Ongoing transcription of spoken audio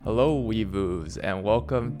Hello, Weebs, and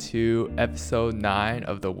welcome to episode 9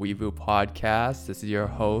 of the Weeboo podcast. This is your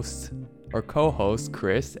host or co-host,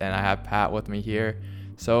 Chris, and I have Pat with me here.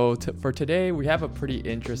 So for today, we have a pretty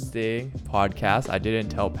interesting podcast. I didn't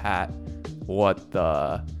tell Pat what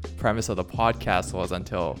the premise of the podcast was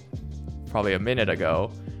until probably a minute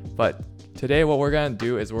ago. But today, what we're going to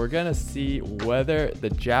do is we're going to see whether the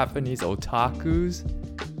Japanese otakus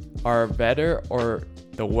are better or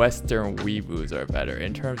the Western weeboos are better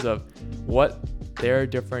in terms of what their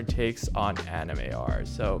different takes on anime are.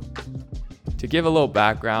 So to give a little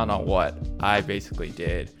background on what I basically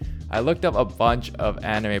did, I looked up a bunch of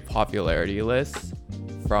anime popularity lists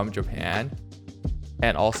from Japan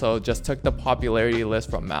and also just took the popularity list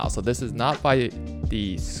from Mao. So this is not by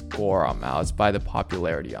the score on Mao, it's by the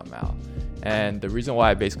popularity on Mao. And the reason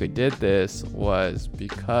why I basically did this was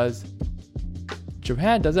because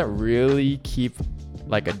Japan doesn't really keep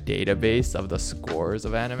like a database of the scores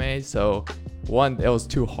of anime. So one, it was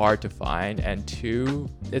too hard to find, and two,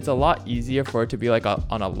 it's a lot easier for it to be like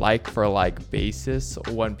on a like for like basis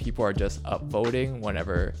when people are just upvoting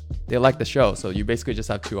whenever they like the show. So you basically just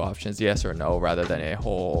have two options, yes or no, rather than a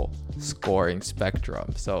whole scoring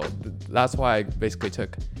spectrum. So that's why I basically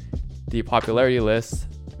took the popularity list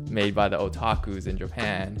made by the otakus in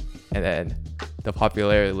Japan and then the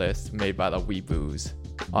popularity list made by the weeboos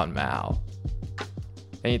on Mao.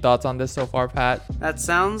 Any thoughts on this so far, Pat? That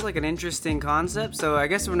sounds like an interesting concept. So I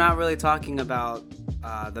guess we're not really talking about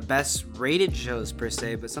the best rated shows per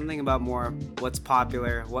se, but something about more what's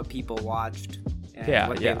popular, what people watched,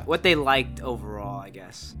 and what they liked overall, I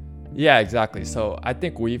guess. Yeah, exactly. So I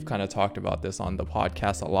think we've kind of talked about this on the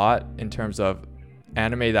podcast a lot in terms of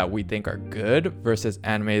anime that we think are good versus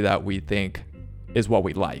anime that we think is what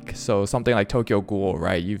we like. So something like Tokyo Ghoul,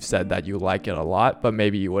 right? You've said that you like it a lot, but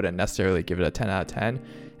maybe you wouldn't necessarily give it a 10 out of 10.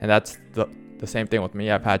 And that's the same thing with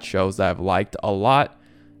me. I've had shows that I've liked a lot.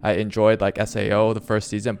 I enjoyed like SAO the first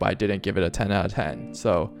season, but I didn't give it a 10 out of 10.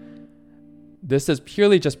 So this is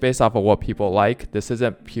purely just based off of what people like. This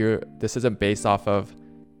isn't based off of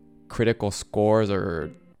critical scores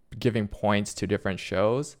or giving points to different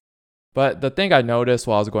shows. But the thing I noticed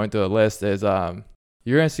while I was going through the list is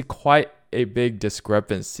you're going to see quite a big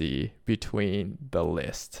discrepancy between the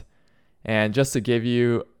list. And just to give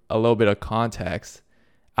you a little bit of context,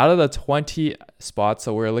 out of the 20 spots,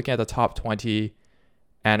 so we're looking at the top 20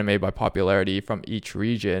 anime by popularity from each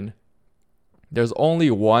region, there's only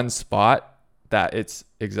one spot that it's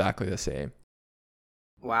exactly the same.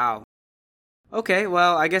 Wow. Okay,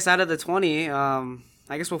 well, I guess out of the 20, I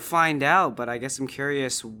guess we'll find out, but I guess I'm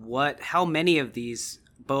curious how many of these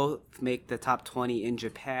both make the top 20 in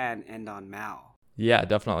Japan and on Mao. Yeah,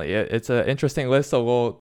 definitely. It's an interesting list, so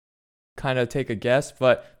we'll kind of take a guess.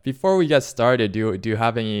 But before we get started, do you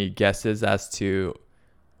have any guesses as to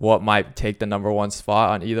what might take the number one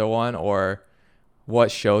spot on either one, or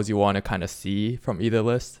what shows you want to kind of see from either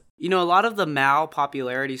list? You know, a lot of the Mao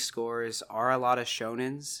popularity scores are a lot of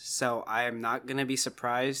shonens, so I am not going to be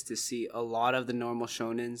surprised to see a lot of the normal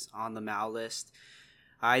shonens on the Mao list.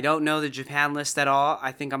 I don't know the Japan list at all.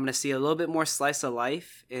 I think I'm going to see a little bit more slice of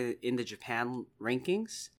life in the Japan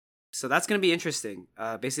rankings. So that's going to be interesting.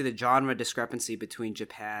 Basically, the genre discrepancy between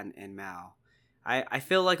Japan and Mao. I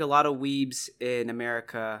feel like a lot of weebs in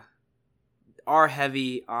America are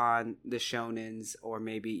heavy on the shonens or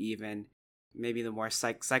maybe the more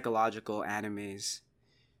psychological animes.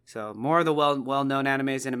 So more of the well-known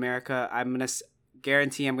animes in America. I'm going to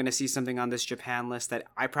guarantee I'm going to see something on this Japan list that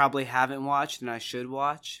I probably haven't watched and I should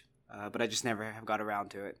watch, but I just never have got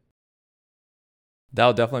around to it.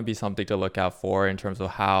 That'll definitely be something to look out for in terms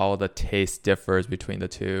of how the taste differs between the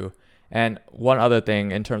two. And one other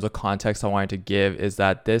thing in terms of context I wanted to give is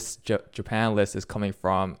that this Japan list is coming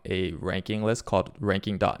from a ranking list called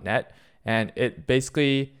ranking.net, and it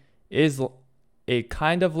basically is a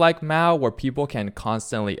kind of like Mao where people can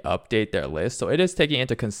constantly update their list. So it is taking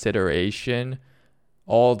into consideration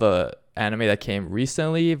all the anime that came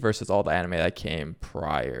recently versus all the anime that came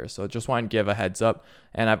prior. So just wanted to give a heads up.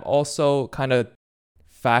 And I've also kind of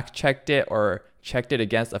fact checked it or checked it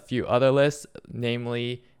against a few other lists,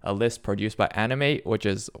 namely a list produced by Animate, which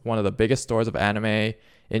is one of the biggest stores of anime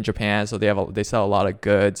in Japan. So they sell a lot of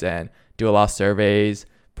goods and do a lot of surveys,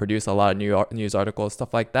 produce a lot of news articles,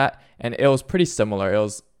 stuff like that. And it was pretty similar. It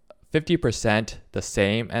was 50% the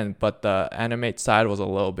same, but the Animate side was a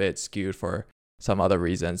little bit skewed for some other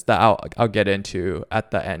reasons that I'll get into at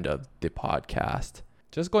the end of the podcast.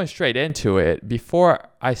 Just going straight into it, before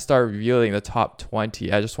I start revealing the top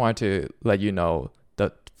 20, I just wanted to let you know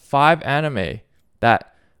the 5 anime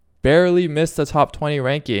that barely missed the top 20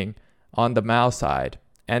 ranking on the Mao side.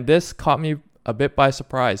 And this caught me a bit by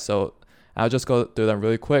surprise. So I'll just go through them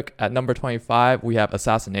really quick. At number 25, we have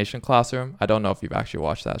Assassination Classroom. I don't know if you've actually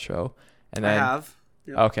watched that show. And then, I have.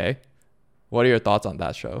 Yep. Okay. What are your thoughts on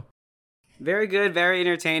that show? Very good, very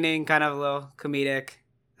entertaining, kind of a little comedic.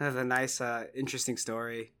 Has a nice, interesting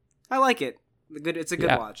story. I like it. It's a good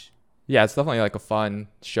watch. Yeah, it's definitely like a fun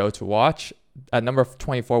show to watch. At number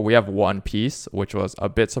 24, we have One Piece, which was a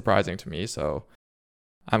bit surprising to me. So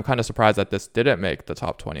I'm kind of surprised that this didn't make the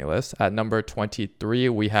top 20 list. At number 23,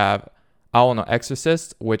 we have Owl No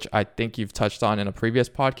Exorcist, which I think you've touched on in a previous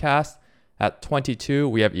podcast. At 22,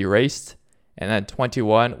 we have Erased. And then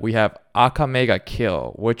 21, we have Akamega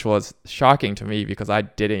Kill, which was shocking to me because I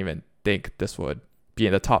didn't even think this would be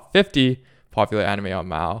in the top 50 popular anime on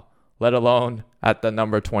Mal, let alone at the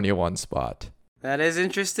number 21 spot. That is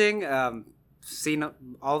interesting. Seen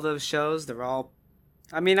all those shows. They're all...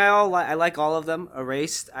 I like all of them.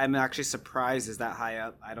 Erased, I'm actually surprised is that high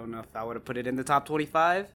up. I don't know if I would have put it in the top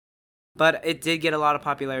 25. But it did get a lot of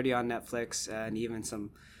popularity on Netflix and even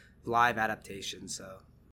some live adaptations, so...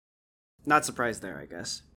 Not surprised there, I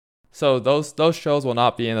guess. So those shows will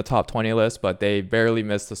not be in the top 20 list, but they barely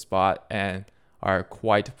missed the spot and are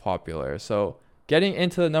quite popular. So getting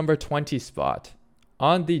into the number 20 spot,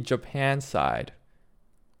 on the Japan side,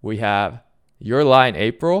 we have Your Lie in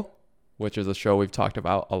April, which is a show we've talked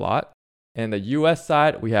about a lot. In the US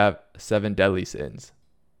side, we have Seven Deadly Sins.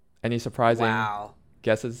 Any surprising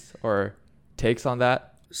guesses or takes on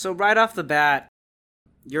that? So right off the bat,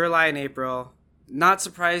 Your Lie in April... Not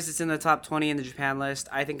surprised it's in the top 20 in the Japan list.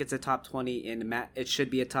 I think it's a top 20 in... It should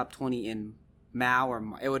be a top 20 in Mao, or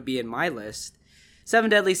it would be in my list. Seven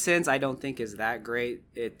Deadly Sins I don't think is that great.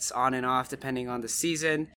 It's on and off depending on the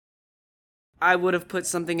season. I would have put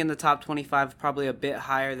something in the top 25, probably a bit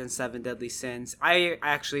higher than Seven Deadly Sins. I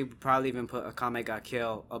actually would probably even put Akame ga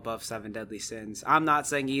Kill above Seven Deadly Sins. I'm not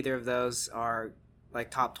saying either of those are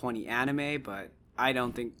like top 20 anime, but... I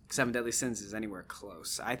don't think Seven Deadly Sins is anywhere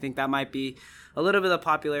close. I think that might be a little bit of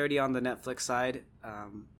popularity on the Netflix side.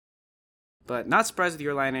 But not surprised with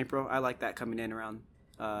Your Lie in April. I like that coming in around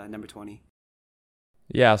number 20.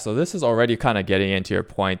 Yeah, so this is already kind of getting into your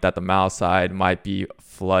point that the Mao side might be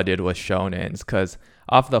flooded with shonens, because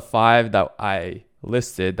off the 5 that I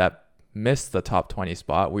listed that missed the top 20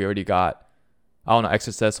 spot, we already got Owl No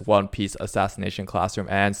Exorcist, One Piece, Assassination Classroom,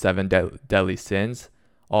 and Seven Deadly Sins,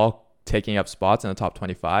 all taking up spots in the top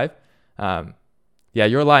 25.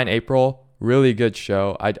 Your Lie in April, really good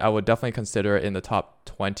show. I would definitely consider it in the top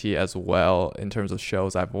 20 as well in terms of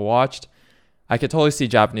shows I've watched. I could totally see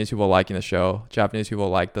Japanese people liking the show. Japanese people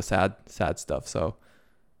like the sad stuff. So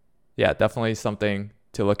yeah, definitely something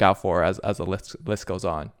to look out for as the list goes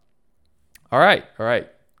on. All right.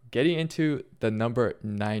 Getting into the number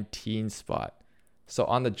 19 spot. So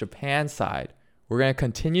on the Japan side, we're going to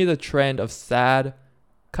continue the trend of sad,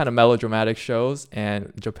 kind of melodramatic shows,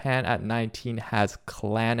 and Japan at 19 has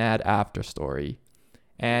Clannad After Story.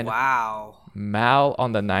 And Mal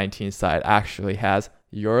on the 19 side actually has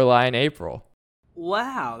Your Lie in April.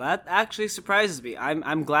 Wow, that actually surprises me.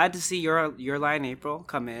 I'm glad to see Your Lie in April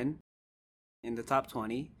come in the top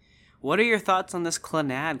 20. What are your thoughts on this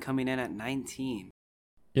Clannad coming in at 19?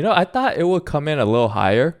 I thought it would come in a little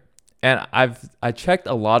higher, and I checked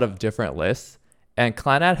a lot of different lists, and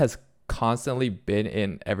Clannad has constantly been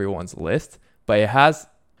in everyone's list, but it has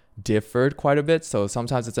differed quite a bit. So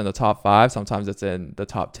sometimes it's in the top 5, sometimes it's in the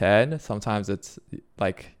top 10, sometimes it's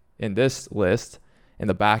like in this list in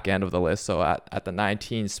the back end of the list. So at the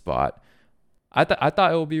 19 spot, I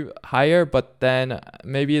thought it would be higher, but then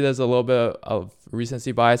maybe there's a little bit of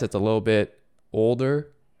recency bias. It's a little bit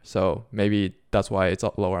older, so maybe that's why it's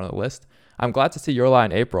lower on the list. I'm glad to see Your Lie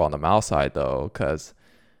in April on the Mal side though, because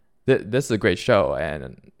this is a great show,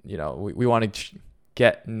 and we want to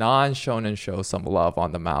get non-shonen shows some love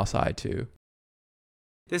on the Mal side too.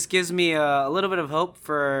 This gives me a little bit of hope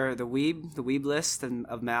for the Weeb list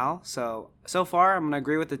of Mal. So far, I'm gonna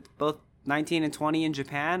agree with both 19 and 20 in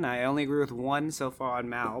Japan. I only agree with 1 so far on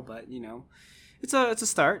Mal, but it's a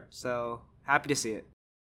start. So happy to see it.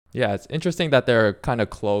 Yeah, it's interesting that they're kind of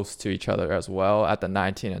close to each other as well at the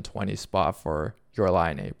 19 and 20 spot for Your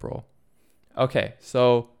Lie in April. Okay,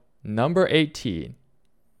 so number 18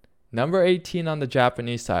 on the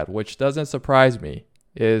Japanese side, which doesn't surprise me,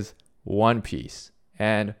 is One Piece.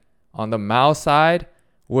 And on the Mao side,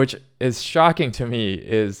 which is shocking to me,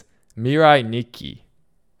 is Mirai Nikki.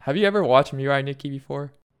 Have you ever watched Mirai Nikki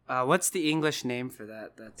before? What's the English name for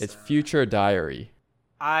that? It's Future Diary.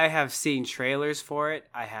 I have seen trailers for it.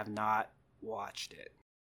 I have not watched it.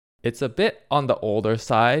 It's a bit on the older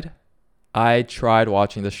side. I tried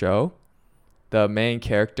watching the show. The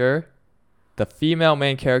female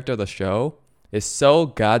main character of the show is so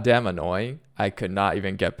goddamn annoying. I could not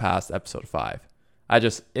even get past episode 5. I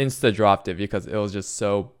just insta dropped it because it was just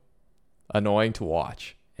so annoying to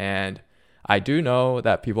watch. And I do know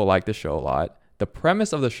that people like the show a lot. The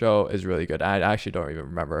premise of the show is really good. I actually don't even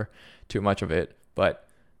remember too much of it. But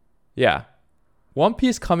yeah, One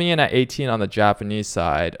Piece coming in at 18 on the Japanese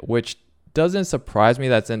side, which doesn't surprise me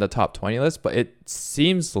that's in the top 20 list, but it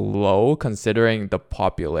seems low considering the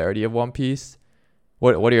popularity of One Piece.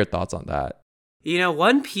 What are your thoughts on that? You know,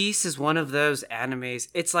 One Piece is one of those animes.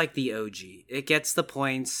 It's like the OG. It gets the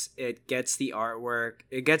points. It gets the artwork.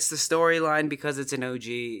 It gets the storyline because it's an OG.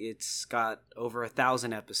 It's got over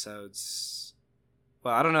 1,000 episodes.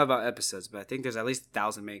 Well, I don't know about episodes, but I think there's at least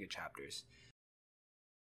 1,000 manga chapters.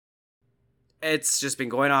 It's just been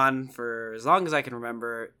going on for as long as I can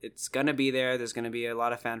remember. It's going to be there. There's going to be a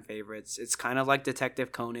lot of fan favorites. It's kind of like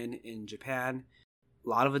Detective Conan in Japan. A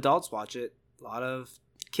lot of adults watch it. A lot of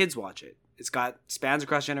kids watch it. It's got spans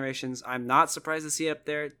across generations. I'm not surprised to see it up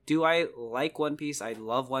there. Do I like One Piece? I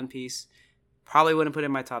love One Piece. Probably wouldn't put it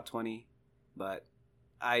in my top 20, but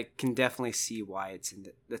I can definitely see why it's in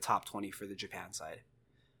the top 20 for the Japan side.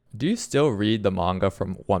 Do you still read the manga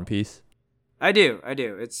from One Piece? I do.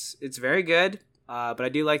 It's very good, but I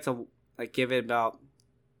do like to give it about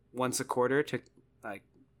once a quarter to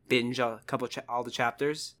binge a couple all the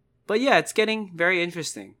chapters. But yeah, it's getting very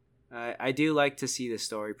interesting. I do like to see the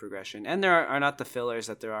story progression, and there are not the fillers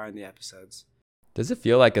that there are in the episodes. Does it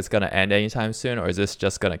feel like it's going to end anytime soon, or is this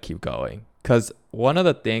just going to keep going? Because one of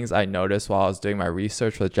the things I noticed while I was doing my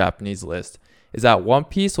research for the Japanese list is that One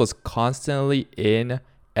Piece was constantly in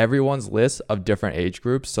everyone's list of different age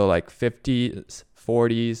groups. So like 50s,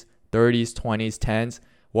 40s, 30s, 20s, 10s.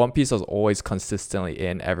 One Piece was always consistently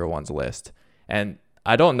in everyone's list. And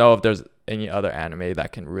I don't know if there's any other anime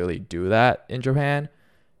that can really do that in Japan.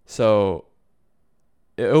 So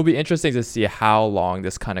it'll be interesting to see how long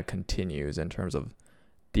this kind of continues in terms of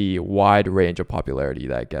the wide range of popularity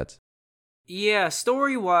that it gets. Yeah,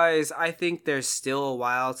 story-wise, I think there's still a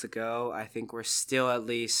while to go. I think we're still at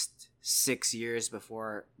least 6 years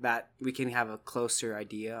before that we can have a closer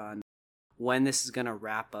idea on when this is going to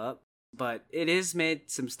wrap up. But it has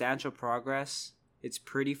made substantial progress. It's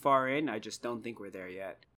pretty far in. I just don't think we're there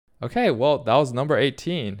yet. Okay, well, that was number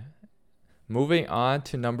 18. Moving on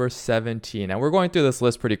to number 17. And we're going through this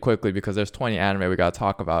list pretty quickly because there's 20 anime we got to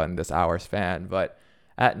talk about in this hour's span. But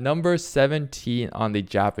at number 17 on the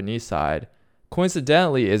Japanese side,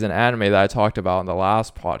 coincidentally, is an anime that I talked about in the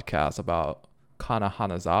last podcast about Kana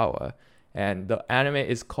Hanazawa. And the anime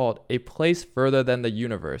is called A Place Further Than the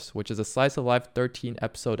Universe, which is a slice of life 13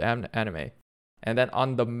 episode anime. And then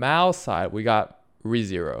on the male side, we got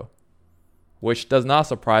ReZero, which does not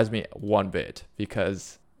surprise me one bit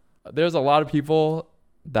because there's a lot of people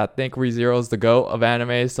that think ReZero is the GOAT of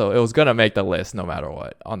anime, so it was going to make the list no matter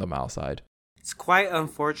what on the male side. It's quite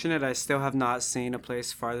unfortunate I still have not seen A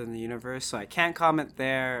Place Farther Than the Universe, so I can't comment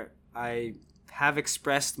there. I have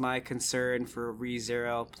expressed my concern for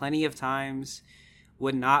ReZero plenty of times.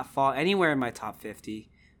 Would not fall anywhere in my top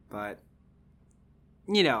 50, but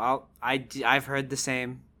you know, I've heard the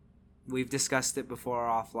same. We've discussed it before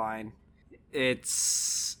offline.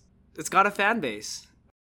 It's got a fan base.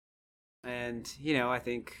 And, you know, I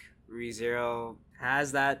think ReZero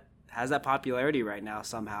has that popularity right now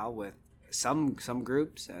somehow with some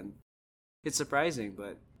groups, and it's surprising,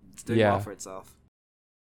 but it's doing well for itself.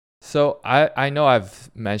 So I know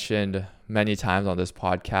I've mentioned many times on this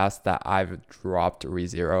podcast that I've dropped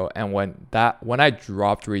ReZero, and when I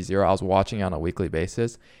dropped ReZero, I was watching it on a weekly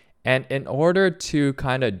basis. And in order to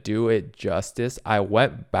kind of do it justice, I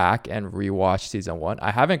went back and rewatched season 1.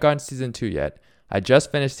 I haven't gotten season 2 yet. I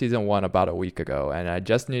just finished season 1 about a week ago, and I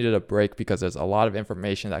just needed a break because there's a lot of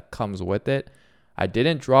information that comes with it. I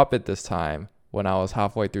didn't drop it this time when I was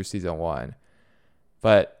halfway through season 1.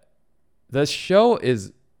 But the show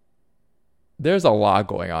there's a lot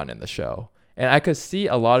going on in the show. And I could see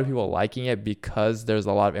a lot of people liking it because there's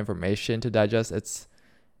a lot of information to digest. It's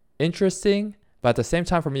interesting, but at the same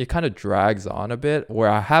time, for me, it kind of drags on a bit where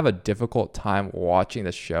I have a difficult time watching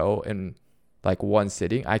the show in like one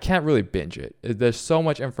sitting. I can't really binge it. There's so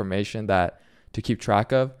much information that to keep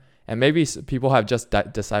track of. And maybe people have just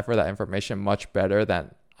deciphered that information much better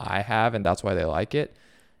than I have, and that's why they like it.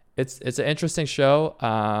 It's an interesting show.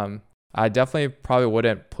 I definitely probably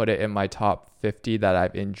wouldn't put it in my top 50 that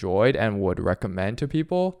I've enjoyed and would recommend to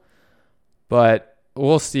people. But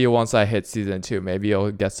we'll see once I hit season 2. Maybe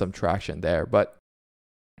it'll get some traction there. But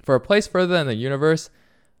for A Place Further in the Universe,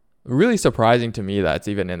 really surprising to me that it's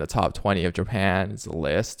even in the top 20 of Japan's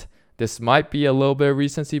list. This might be a little bit of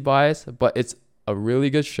recency bias, but it's a really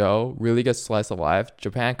good show, really good slice of life.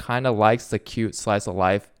 Japan kind of likes the cute slice of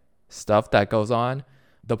life stuff that goes on.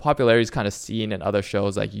 The popularity is kind of seen in other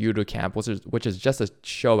shows like Yudo Camp, which is just a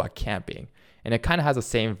show about camping, and it kind of has the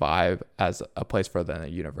same vibe as A Place Further in the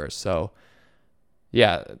Universe. So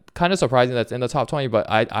yeah, kind of surprising that's in the top 20, but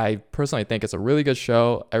I personally think it's a really good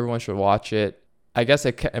show. Everyone should watch it. I guess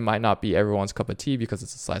it might not be everyone's cup of tea because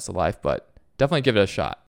it's a slice of life, but definitely give it a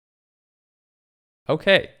shot.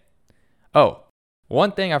 Okay. Oh,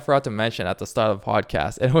 one thing I forgot to mention at the start of the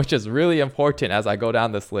podcast, and which is really important as I go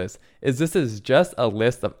down this list, is this is just a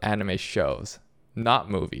list of anime shows, not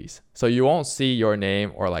movies. So you won't see your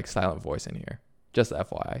name or like silent voice in here. Just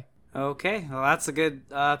FYI. Okay, well, that's a good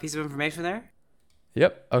piece of information there.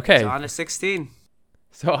 Yep. Okay. So on to 16.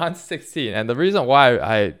 So on 16, and the reason why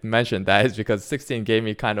I mentioned that is because 16 gave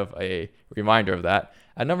me kind of a reminder of that.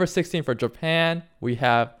 At number 16 for Japan, we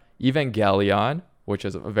have Evangelion, which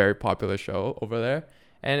is a very popular show over there.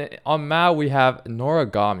 And on Mao, we have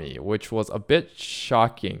Noragami, which was a bit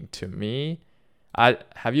shocking to me.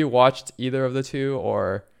 Have you watched either of the two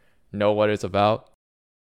or know what it's about?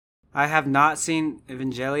 I have not seen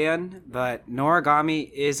Evangelion, but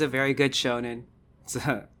Noragami is a very good shonen. It's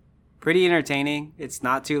pretty entertaining. It's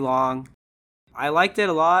not too long. I liked it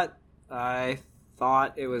a lot. I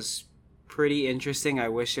thought it was pretty interesting. I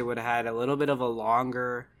wish it would have had a little bit of a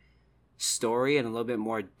longer story and a little bit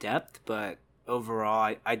more depth, but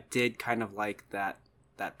overall I did kind of like that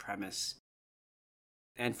premise.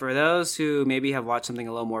 And for those who maybe have watched something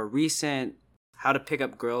a little more recent, How to Pick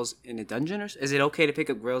Up Girls in a Dungeon, or is it okay to pick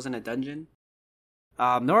up girls in a dungeon?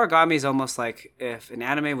 Noragami is almost like if an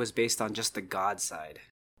anime was based on just the god side.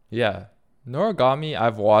 Yeah. Noragami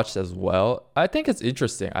I've watched as well. I think it's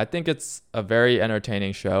interesting. I think it's a very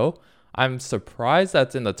entertaining show. I'm surprised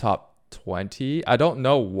that's in the top 20. I don't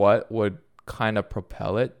know what would kind of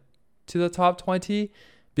propel it to the top 20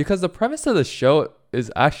 because the premise of the show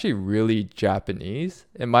is actually really Japanese,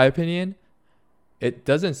 in my opinion. It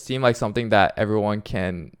doesn't seem like something that everyone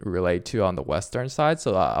can relate to on the Western side,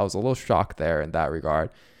 so I was a little shocked there in that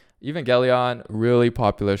regard. Evangelion, really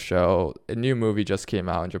popular show. A new movie just came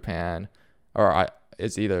out in Japan, or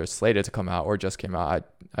it's either slated to come out or just came out.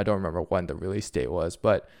 I don't remember when the release date was,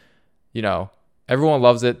 but you know, everyone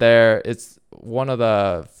loves it there. It's one of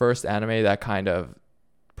the first anime that kind of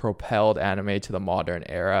propelled anime to the modern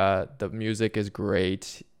era. The music is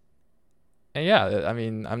great. And yeah, I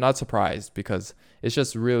mean, I'm not surprised because it's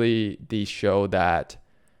just really the show that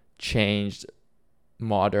changed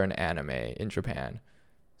modern anime in Japan.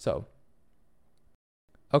 So,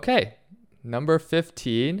 okay, number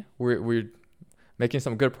 15. We're making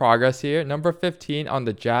some good progress here. Number 15 on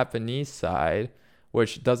the Japanese side,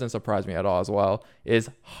 which doesn't surprise me at all as well, is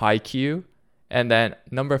Haikyuu. And then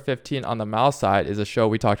number 15 on the Mal side is a show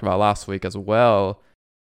we talked about last week as well,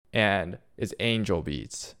 and is Angel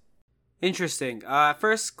Beats. Interesting. At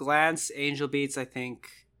first glance, Angel Beats, I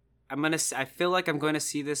feel like I'm going to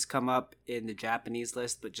see this come up in the Japanese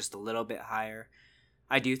list, but just a little bit higher.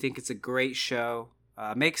 I do think it's a great show.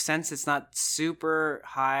 Makes sense. It's not super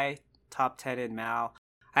high, top 10 in Mal.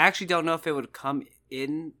 I actually don't know if it would come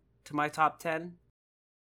in to my top 10.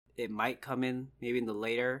 It might come in maybe in the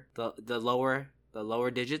lower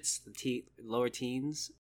digits, lower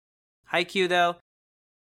teens. Haikyuu though,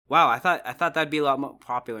 wow, I thought that'd be a lot more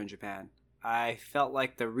popular in Japan. I felt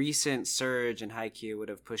like the recent surge in Haikyuu would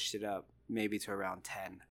have pushed it up maybe to around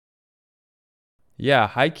 10. Yeah,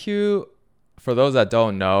 Haikyuu, for those that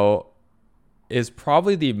don't know, is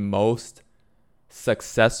probably the most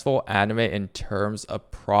successful anime in terms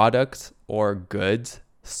of products or goods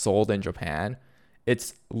sold in Japan.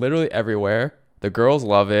 It's literally everywhere. The girls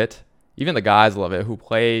love it. Even the guys love it who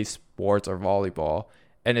play sports or volleyball.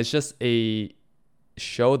 And it's just a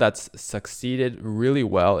show that's succeeded really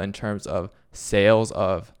well in terms of sales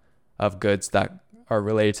of goods that are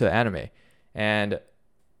related to the anime. And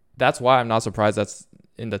that's why I'm not surprised that's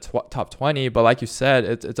in the top 20. But like you said,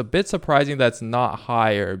 it's a bit surprising that it's not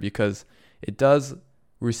higher because it does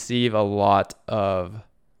receive a lot of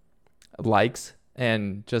likes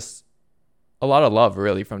and just a lot of love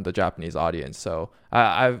really from the Japanese audience. So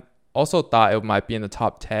I've also thought it might be in the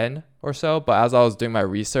top 10 or so, but as I was doing my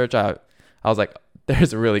research, I was like,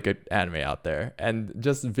 there's a really good anime out there. And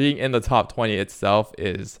just being in the top 20 itself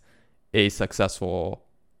is a successful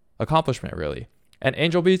accomplishment really. And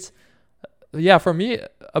Angel Beats, yeah, for me,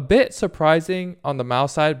 a bit surprising on the Mao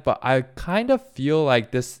side, but I kind of feel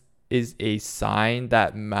like this is a sign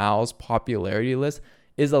that Mao's popularity list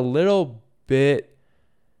is a little bit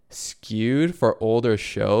skewed for older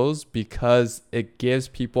shows because it gives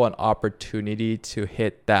people an opportunity to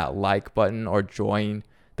hit that like button or join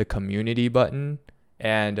the the community button.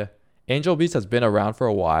 And Angel Beats has been around for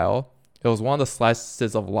a while. It was one of the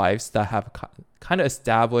slices of life that have kind of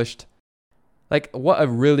established like what a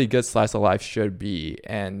really good slice of life should be.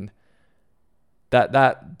 And that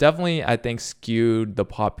definitely, I think, skewed the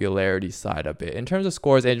popularity side a bit. In terms of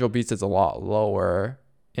scores, Angel Beats is a lot lower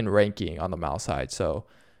in ranking on the mouse side. So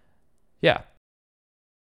yeah.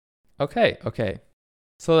 Okay.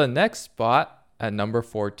 So the next spot at number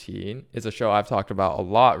 14 is a show I've talked about a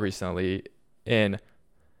lot recently in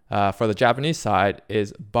for the Japanese side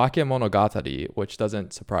is Bakemonogatari, which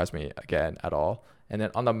doesn't surprise me again at all. And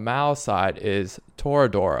then on the Mao side is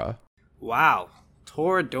Toradora. Wow,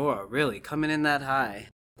 Toradora really coming in that high.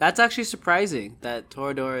 That's actually surprising that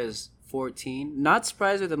Toradora is 14. Not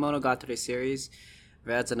surprised with the Monogatari series.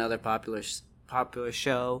 That's another popular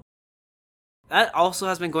show. That also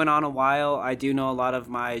has been going on a while. I do know a lot of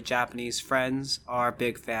my Japanese friends are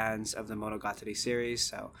big fans of the Monogatari series,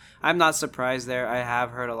 so I'm not surprised there. I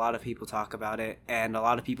have heard a lot of people talk about it, and a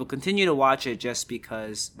lot of people continue to watch it just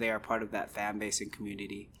because they are part of that fan base and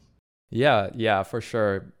community. Yeah, for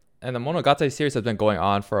sure. And the Monogatari series has been going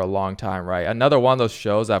on for a long time, right? Another one of those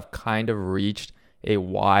shows that have kind of reached a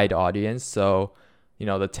wide audience. So,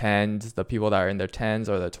 the tens, the people that are in their 10s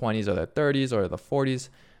or their 20s or their 30s or the 40s,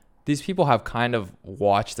 these people have kind of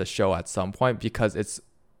watched the show at some point because it's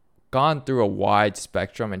gone through a wide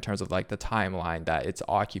spectrum in terms of like the timeline that it's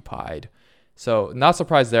occupied. So not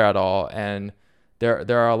surprised there at all. And there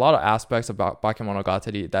are a lot of aspects about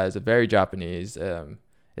Bakemonogatari that is very Japanese.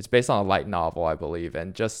 It's based on a light novel, I believe.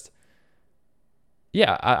 And just,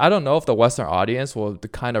 yeah, I don't know if the Western audience will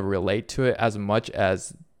kind of relate to it as much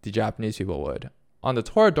as the Japanese people would. On the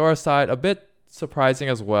Toradora side, a bit surprising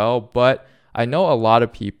as well, but I know a lot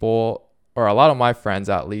of people, or a lot of my friends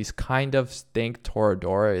at least, kind of think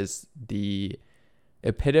Toradora is the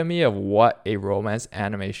epitome of what a romance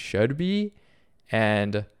anime should be.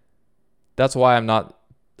 And that's why I'm not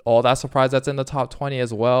all that surprised that's in the top 20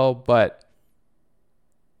 as well. But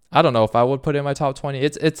I don't know if I would put it in my top 20.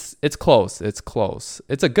 It's close. It's close.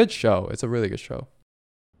 It's a good show. It's a really good show.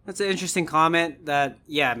 That's an interesting comment that,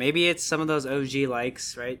 yeah, maybe it's some of those OG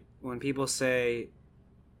likes, right? When people say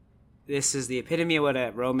this is the epitome of what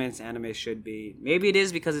a romance anime should be. Maybe it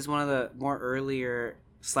is because it's one of the more earlier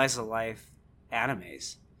slice of life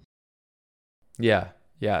animes. Yeah.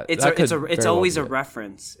 It's always a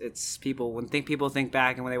reference. It's people think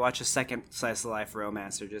back, and when they watch a second slice of life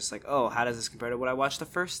romance, they're just like, oh, how does this compare to what I watched the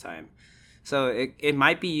first time? So it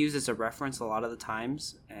might be used as a reference a lot of the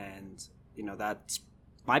times, and that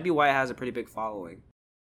might be why it has a pretty big following.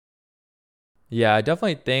 Yeah, I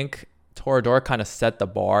definitely think Toradora kind of set the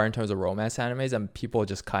bar in terms of romance animes, and people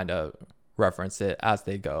just kind of reference it as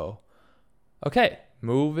they go. Okay,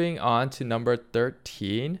 moving on to number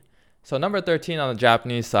 13. So number 13 on the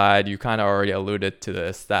Japanese side, you kind of already alluded to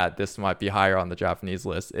this, that this might be higher on the Japanese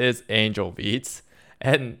list, is Angel Beats.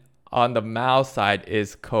 And on the Mao side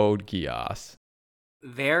is Code Geass.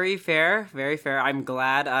 Very fair, very fair. I'm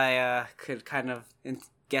glad I could kind of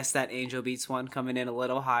guess that Angel Beats one coming in a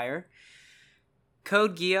little higher.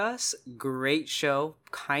 Code Geass, great show,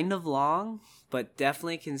 kind of long, but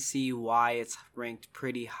definitely can see why it's ranked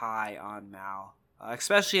pretty high on Mao.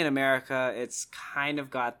 Especially in America, it's kind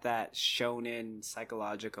of got that shonen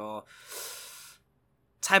psychological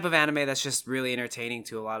type of anime that's just really entertaining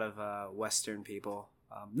to a lot of Western people.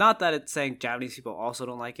 Not that it's saying Japanese people also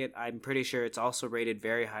don't like it. I'm pretty sure it's also rated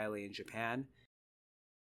very highly in Japan.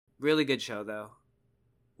 Really good show, though.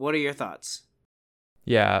 What are your thoughts?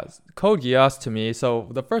 Yeah, Code Geass to me, so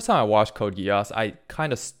the first time I watched Code Geass, I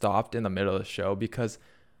kind of stopped in the middle of the show because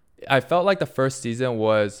I felt like the first season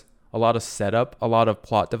was a lot of setup, a lot of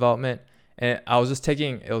plot development, and I was just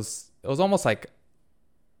taking, it was almost like,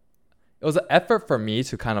 it was an effort for me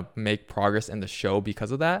to kind of make progress in the show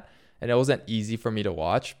because of that, and it wasn't easy for me to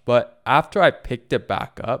watch. But after I picked it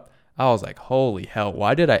back up, I was like, holy hell,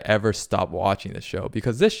 why did I ever stop watching this show?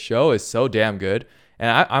 Because this show is so damn good,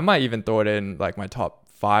 and I might even throw it in like my top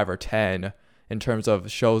 5 or 10 in terms of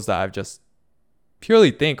shows that I've just purely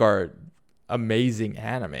think are amazing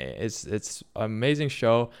anime. It's an amazing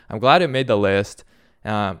show. I'm glad it made the list.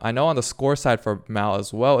 I know on the score side for Mal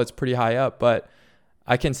as well, it's pretty high up, but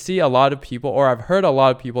I can see a lot of people, or I've heard a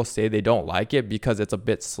lot of people say they don't like it because it's a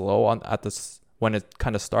bit slow when it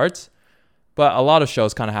kind of starts. But a lot of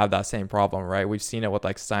shows kind of have that same problem, right? We've seen it with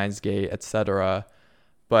like Steins Gate, etc.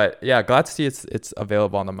 But yeah, glad to see it's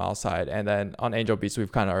available on the Mal side. And then on Angel Beats,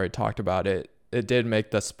 we've kind of already talked about it. It did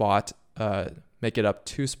make the spot make it up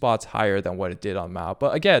 2 spots higher than what it did on Mao.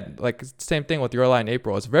 But again, like same thing with Your Lie in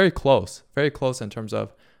April. It's very close in terms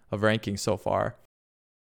of ranking so far.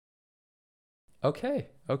 Okay.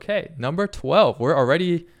 Okay, number 12. We're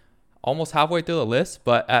already almost halfway through the list,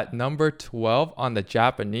 but at number 12 on the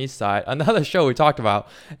Japanese side, another show we talked about,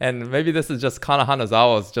 and maybe this is just Kana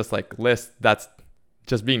Hanazawa's just like list that's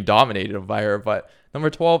just being dominated by her, but number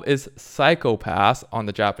 12 is Psycho Pass on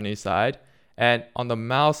the Japanese side, and on the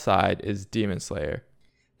Mouse side is Demon Slayer.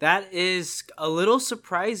 That is a little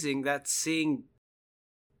surprising that seeing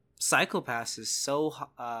Psycho Pass is so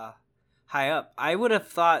high up. I would have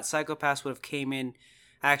thought Psycho Pass would have came in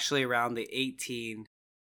actually around the 18,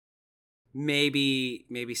 maybe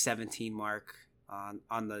 17 mark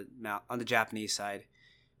on the Japanese side.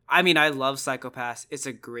 I mean, I love Psycho Pass. It's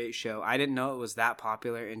a great show. I didn't know it was that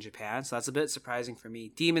popular in Japan, so that's a bit surprising for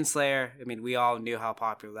me. Demon Slayer, I mean, we all knew how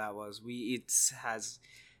popular that was. It has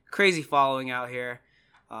crazy following out here.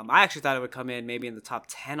 I actually thought it would come in maybe in the top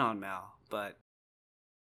 10 on Mal, but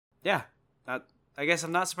yeah, I guess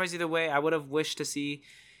I'm not surprised either way. I would have wished to see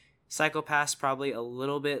Psycho Pass probably a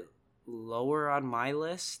little bit lower on my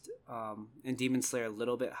list, and Demon Slayer a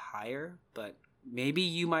little bit higher, but maybe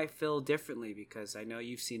you might feel differently because I know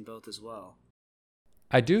you've seen both as well.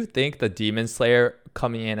 I do think the Demon Slayer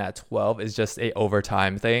coming in at 12 is just a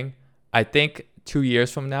overtime thing. I think 2 years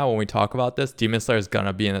from now when we talk about this, Demon Slayer is going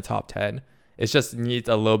to be in the top 10. It just needs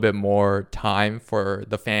a little bit more time for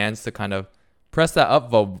the fans to kind of press that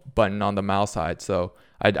upvote button on the Mouse side. So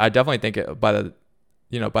I definitely think by the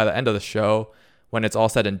end of the show, when it's all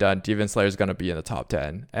said and done, Demon Slayer is going to be in the top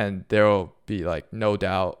 10, and there will be like no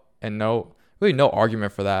doubt and no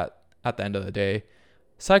argument for that at the end of the day.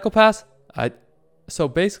 Psycho Pass, so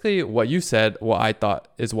basically what you said, what I thought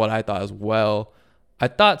as well. I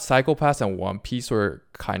thought Psycho Pass and One Piece were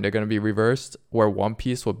kind of going to be reversed, where One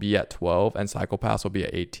Piece will be at 12 and Psycho Pass will be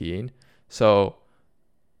at 18. So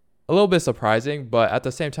a little bit surprising, but at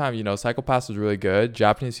the same time, Psycho Pass was really good.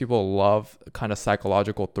 Japanese people love kind of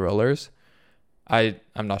psychological thrillers. I'm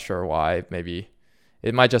not sure why. Maybe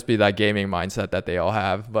it might just be that gaming mindset that they all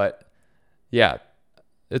have, but yeah,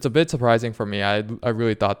 it's a bit surprising for me. I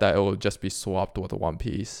really thought that it would just be swapped with One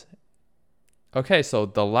Piece. Okay, so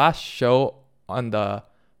the last show on the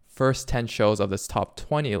first 10 shows of this top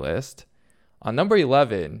 20 list, on number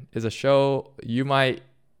 11 is a show you might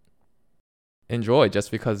enjoy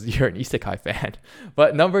just because you're an isekai fan.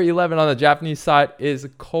 But number 11 on the Japanese side is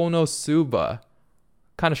Konosuba.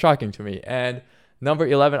 Kind of shocking to me. And number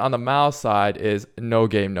 11 on the Mouse side is No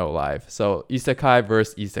Game No Life. So isekai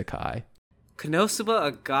versus isekai. Konosuba,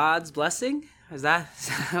 a god's blessing? Is that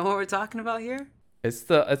what we're talking about here? It's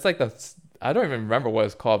like the, I don't even remember what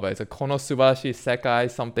it's called, but it's a Konosubashi Sekai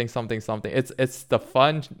something. It's the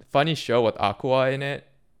funny show with Aqua in it.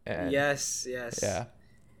 And yes. Yeah.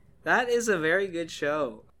 That is a very good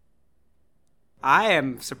show. I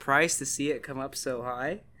am surprised to see it come up so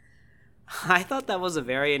high. I thought that was a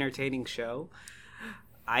very entertaining show.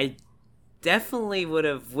 I definitely would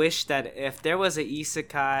have wished that if there was an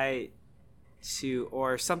isekai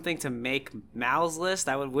or something to make Mal's list,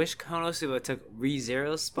 I would wish Konosuba took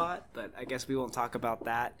ReZero's spot, but I guess we won't talk about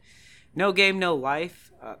that. No Game No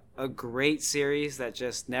Life, a great series that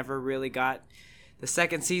just never really got the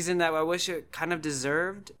second season that I wish it kind of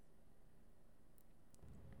deserved.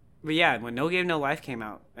 But yeah, when No Game No Life came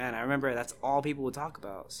out, man, I remember that's all people would talk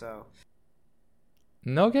about. So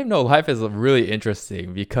No Game No Life is really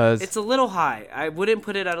interesting because it's a little high. I wouldn't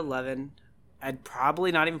put it at 11. I'd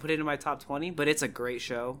probably not even put it in my top 20, but it's a great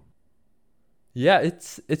show. Yeah,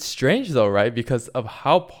 it's strange though, right? Because of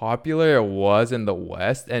how popular it was in the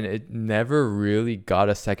West, and it never really got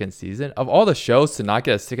a second season. Of all the shows to not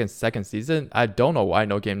get a second season, I don't know why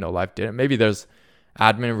No Game No Life didn't. Maybe there's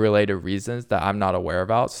admin related reasons that I'm not aware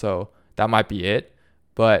about, so that might be it.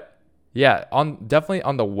 But yeah, definitely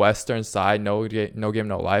on the Western side, No Game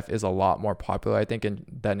No Life is a lot more popular, I think,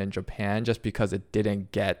 than in Japan, just because it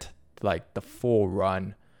didn't get like the full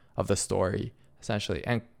run of the story essentially.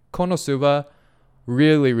 And Konosuba,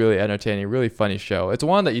 really, really entertaining, really funny show. It's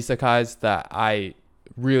one of the isekais that I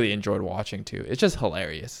really enjoyed watching too. It's just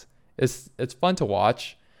hilarious. It's fun to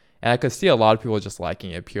watch, and I could see a lot of people just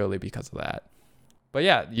liking it purely because of that. But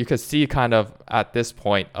yeah, you could see kind of at this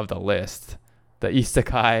point of the list, the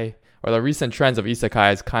isekai or the recent trends of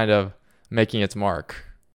isekai is kind of making its mark.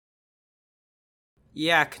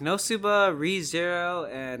 Yeah, Konosuba, ReZero,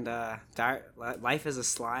 and Life as a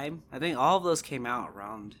Slime. I think all of those came out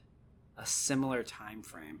around a similar time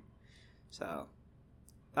frame. So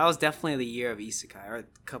that was definitely the year of isekai. Or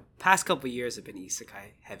past couple years have been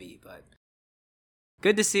isekai heavy, but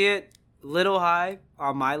good to see it. Little high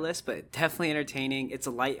on my list, but definitely entertaining. It's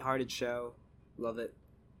a light-hearted show. Love it.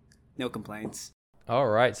 No complaints. All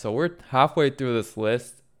right, so we're halfway through this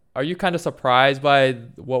list. Are you kind of surprised by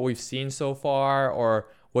what we've seen so far, or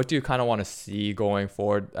what do you kind of want to see going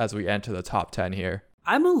forward as we enter the top 10 here?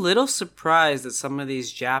 I'm a little surprised at some of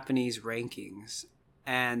these Japanese rankings,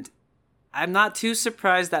 and I'm not too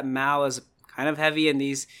surprised that Mao is kind of heavy in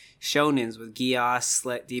these shonens with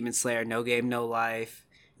Geass, Demon Slayer, No Game No Life,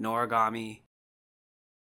 No Origami,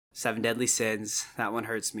 Seven Deadly Sins. That one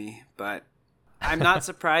hurts me, but I'm not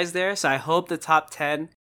surprised there. So I hope the top 10,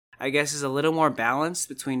 I guess, is a little more balanced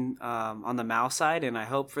between on the Mao side, and I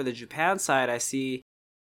hope for the Japan side I see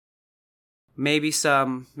maybe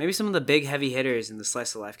some of the big heavy hitters in the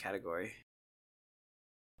slice of life category.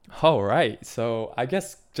 All right. So I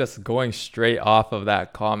guess just going straight off of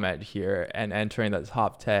that comment here and entering the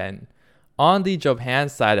top 10. On the Japan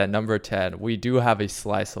side at number 10, we do have a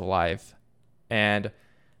slice of life. And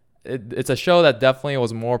it's a show that definitely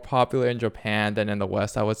was more popular in Japan than in the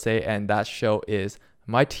West, I would say. And that show is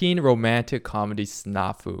My Teen Romantic Comedy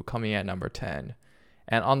Snafu, coming at number 10.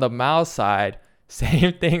 And on the Mao side,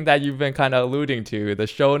 same thing that you've been kind of alluding to. The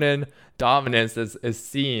shonen dominance is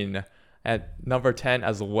seen at number 10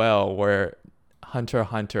 as well, where Hunter x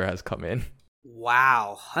Hunter has come in.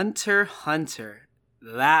 Wow, Hunter x Hunter.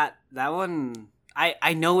 That one,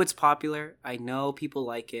 I know it's popular. I know people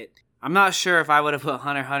like it. I'm not sure if I would have put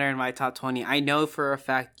Hunter x Hunter in my top 20. I know for a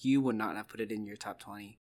fact you would not have put it in your top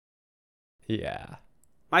 20. Yeah.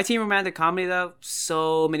 My Teen Romantic Comedy, though,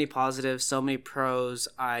 so many positives, so many pros.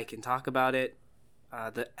 I can talk about it.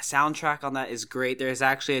 The soundtrack on that is great. There's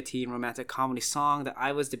actually a teen romantic comedy song that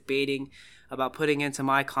I was debating about putting into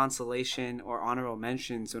my consolation or honorable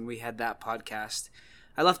mentions when we had that podcast.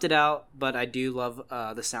 I left it out, but I do love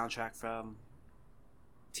the soundtrack from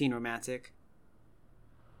Teen Romantic.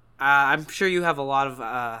 I'm sure you have a lot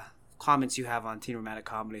of comments you have on teen romantic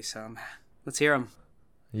comedy, so let's hear them.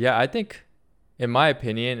 Yeah, I think, in my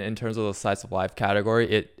opinion, in terms of the slice of life category,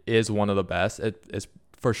 it is one of the best. It is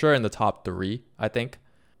for sure in the top 3, I think.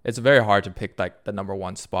 It's very hard to pick like the number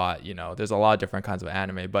 1 spot, you know. There's a lot of different kinds of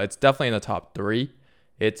anime, but it's definitely in the top 3.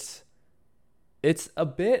 It's a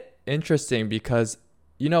bit interesting because,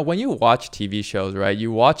 you know, when you watch TV shows, right?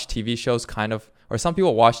 You watch TV shows kind of, or some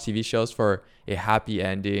people watch TV shows for a happy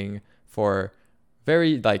ending, for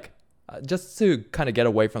very like just to kind of get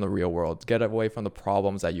away from the real world, get away from the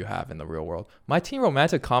problems that you have in the real world. My teen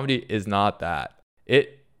romantic comedy is not that.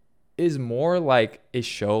 It is more like a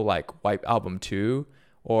show like White Album 2,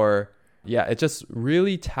 or yeah, it just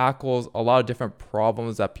really tackles a lot of different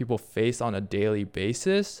problems that people face on a daily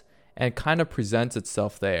basis and kind of presents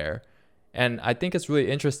itself there. And I think it's really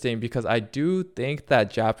interesting because I do think that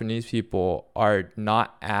Japanese people are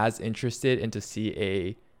not as interested in to see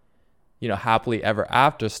a, you know, happily ever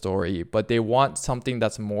after story, but they want something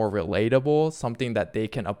that's more relatable, something that they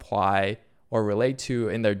can apply or relate to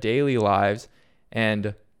in their daily lives.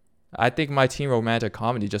 And I think My Teen Romantic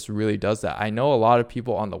Comedy just really does that. I know a lot of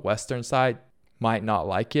people on the Western side might not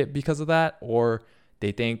like it because of that, or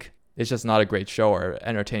they think it's just not a great show or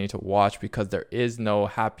entertaining to watch because there is no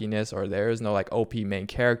happiness or there is no like OP main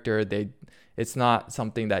character. It's not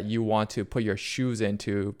something that you want to put your shoes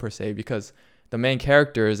into per se, because the main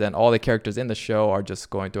characters and all the characters in the show are just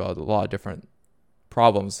going through a lot of different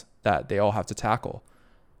problems that they all have to tackle.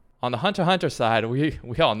 On the Hunter x Hunter side, we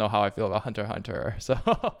all know how I feel about Hunter x Hunter. So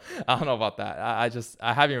I don't know about that.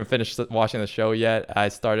 I haven't even finished watching the show yet. I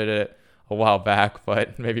started it a while back,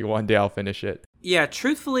 but maybe one day I'll finish it. Yeah,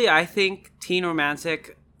 truthfully, I think Teen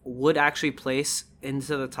Romantic would actually place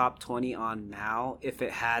into the top 20 on Mao if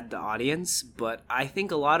it had the audience, but I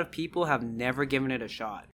think a lot of people have never given it a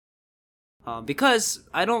shot. Because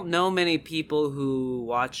I don't know many people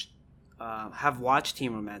who have watched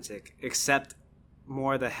Teen Romantic, except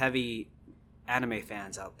more the heavy anime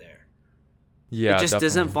fans out there. Yeah, it just definitely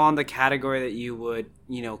doesn't fall in the category that you would,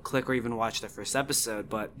 you know, click or even watch the first episode.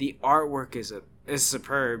 But the artwork is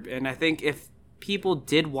superb, and I think if people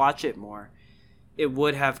did watch it more, it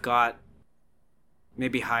would have got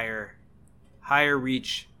maybe higher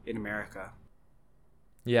reach in America.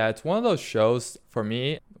 Yeah, it's one of those shows for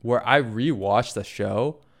me where I rewatched the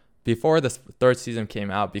show before the 3rd season came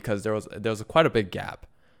out, because there was quite a big gap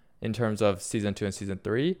in terms of season 2 and season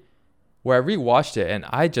 3, where I rewatched it and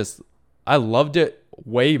I loved it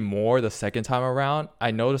way more the second time around.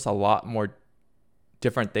 I noticed a lot more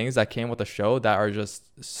different things that came with the show that are just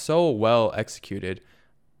so well executed.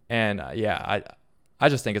 And I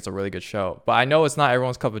just think it's a really good show. But I know it's not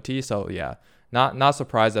everyone's cup of tea, so yeah, not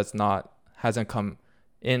surprised hasn't come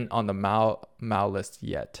in on the Mao list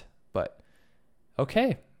yet. But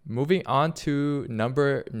okay, moving on to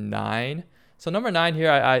number 9. So number 9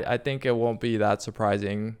 here, I think it won't be that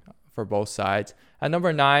surprising for both sides. At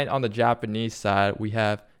number 9 on the Japanese side, we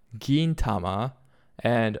have Gintama.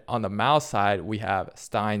 And on the Mao side, we have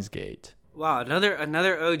Steins Gate. Wow, another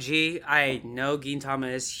OG. I know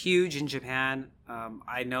Gintama is huge in Japan.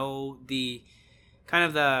 I know the kind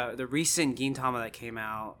of the recent Gintama that came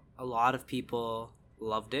out. A lot of people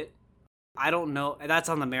loved it. I don't know. That's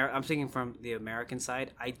on I'm thinking from the American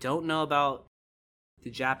side. I don't know about the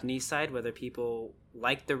Japanese side, whether people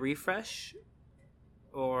like the refresh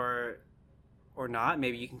or not.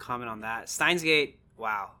 Maybe you can comment on that. Steins Gate,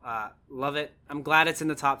 wow, love it. I'm glad it's in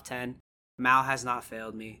the top 10. Mao has not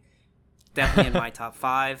failed me. Definitely in my top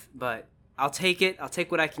 5, but I'll take it. I'll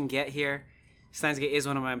take what I can get here. Steins Gate is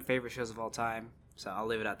one of my favorite shows of all time, so I'll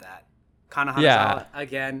leave it at that. Kana Hanazawa,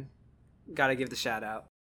 again, gotta give the shout out.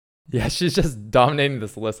 Yeah, she's just dominating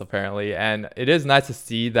this list apparently, and it is nice to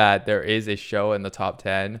see that there is a show in the top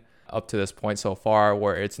 10 up to this point so far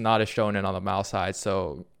where it's not a shonen on the Mao side,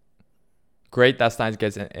 so great that Steins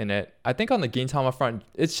gets in it. I think on the Gintama front,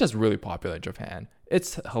 it's just really popular in Japan.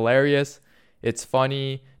 It's hilarious, it's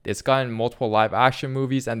funny, it's gotten multiple live action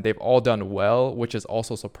movies and they've all done well, which is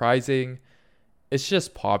also surprising. It's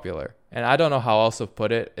just popular, and I don't know how else to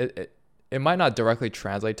put it. It might not directly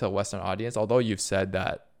translate to a Western audience, although you've said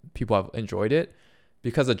that people have enjoyed it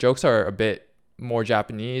because the jokes are a bit more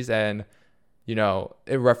Japanese and, you know,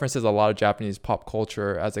 it references a lot of Japanese pop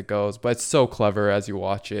culture as it goes, but it's so clever as you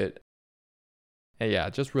watch it. And yeah,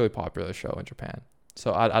 just really popular show in Japan.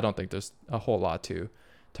 So I don't think there's a whole lot to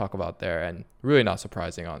talk about there, and really not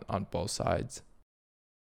surprising on both sides.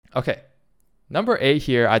 Okay, number 8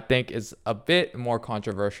 here I think is a bit more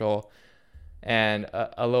controversial and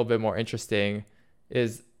a little bit more interesting.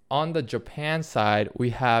 Is on the Japan side,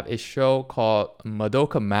 we have a show called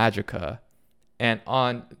Madoka Magica. And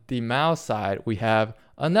on the Mao side, we have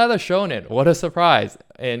another shonen. What a surprise,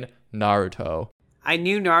 in Naruto. I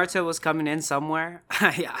knew Naruto was coming in somewhere.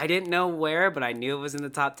 I didn't know where, but I knew it was in the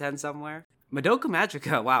top 10 somewhere. Madoka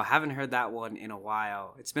Magica, wow, haven't heard that one in a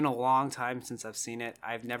while. It's been a long time since I've seen it.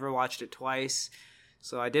 I've never watched it twice.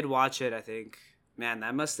 So I did watch it, I think. Man,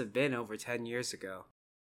 that must have been over 10 years ago.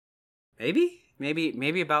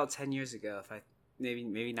 Maybe about 10 years ago.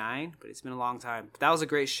 Maybe 9, but it's been a long time. But that was a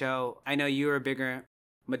great show. I know you were a bigger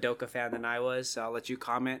Madoka fan than I was, so I'll let you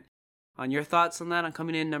comment on your thoughts on that. I'm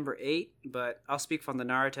coming in number 8, but I'll speak from the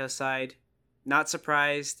Naruto side. Not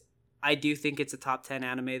surprised. I do think it's a top 10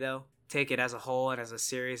 anime though. Take it as a whole and as a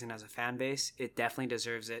series and as a fan base, it definitely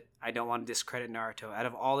deserves it. I don't want to discredit Naruto. Out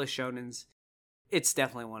of all the shonens, it's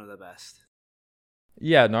definitely one of the best.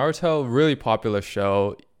 Yeah, Naruto, really popular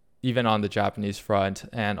show, even on the Japanese front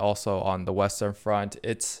and also on the Western front.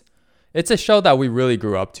 It's a show that we really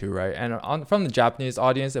grew up to, right? And from the Japanese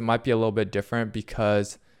audience, it might be a little bit different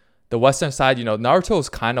because the Western side, you know, Naruto is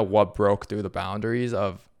kind of what broke through the boundaries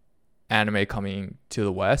of anime coming to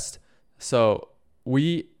the West. So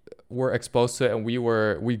we were exposed to it and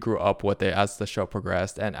we grew up with it as the show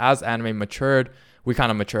progressed. And as anime matured, we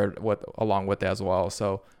kind of matured along with it as well.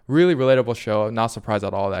 So really relatable show. Not surprised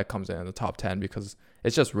at all that it comes in the top 10 because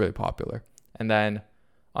it's just really popular. And then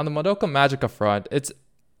on the Madoka Magica front, it's,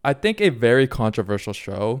 I think, a very controversial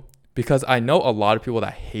show because I know a lot of people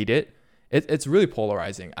that hate it. It's really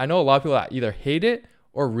polarizing. I know a lot of people that either hate it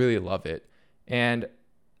or really love it. And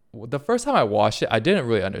the first time I watched it, I didn't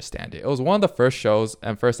really understand it. It was one of the first shows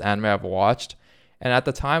and first anime I've watched. And at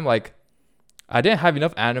the time, like, I didn't have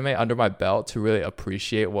enough anime under my belt to really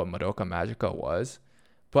appreciate what Madoka Magica was.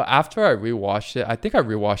 But after I rewatched it, I think I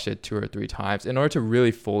rewatched it 2 or 3 times in order to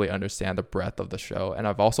really fully understand the breadth of the show. And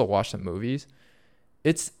I've also watched the movies.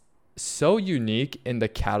 It's so unique in the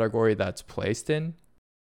category that's placed in.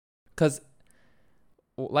 Because,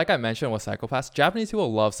 like I mentioned with Psycho-Pass, Japanese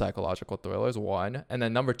people love psychological thrillers, 1. And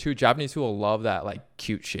then number 2, Japanese people love that, like,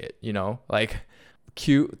 cute shit, you know? Like,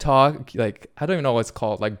 cute talk, like, I don't even know what it's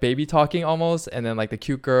called. Like, baby talking almost. And then, like, the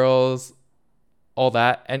cute girls, all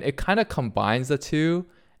that. And it kind of combines the two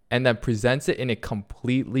and then presents it in a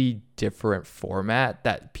completely different format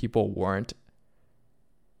that people weren't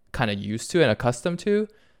kind of used to and accustomed to.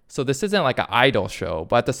 So this isn't like an idol show,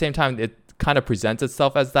 but at the same time, it kind of presents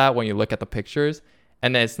itself as that when you look at the pictures.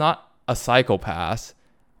 And then it's not a Psycho-Pass,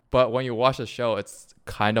 but when you watch the show, it's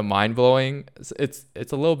kind of mind-blowing. It's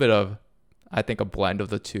a little bit of, I think, a blend of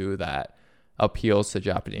the two that appeals to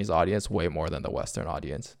Japanese audience way more than the Western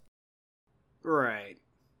audience. Right.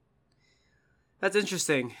 That's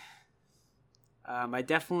interesting. I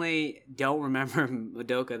definitely don't remember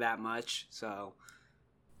Madoka that much, so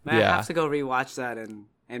I have to go rewatch that and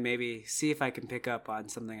maybe see if I can pick up on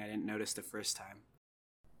something I didn't notice the first time.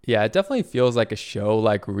 Yeah, it definitely feels like a show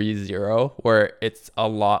like Re:Zero, where it's a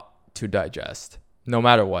lot to digest, no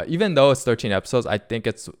matter what. Even though it's 13 episodes, I think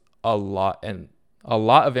it's a lot and a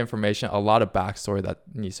lot of information, a lot of backstory that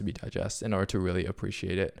needs to be digested in order to really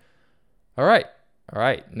appreciate it. All right.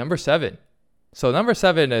 Number 7. So number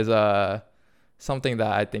 7 is something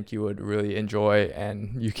that I think you would really enjoy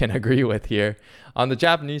and you can agree with here. On the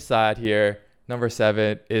Japanese side here, number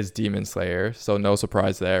 7 is Demon Slayer. So no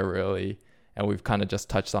surprise there, really. And we've kind of just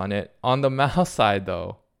touched on it. On the Mal side,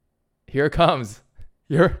 though, here it comes.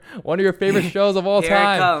 One of your favorite shows of all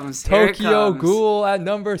time. Tokyo Ghoul at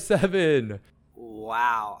number 7.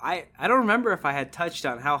 Wow. I don't remember if I had touched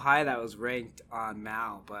on how high that was ranked on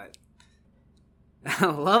Mal, but I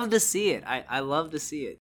love to see it. I love to see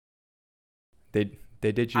it.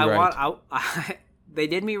 They did you right. They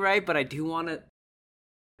did me right, but I do want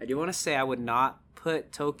to say I would not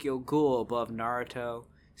put Tokyo Ghoul above Naruto,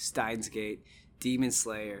 Steins Gate, Demon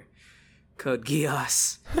Slayer, Code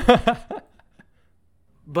Geass.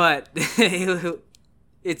 But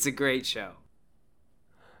it's a great show.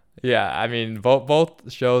 Yeah, I mean,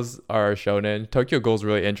 both shows are shonen. Tokyo Ghoul is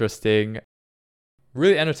really interesting,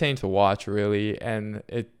 really entertaining to watch, really, and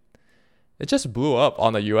it just blew up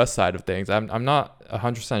on the US side of things. I'm not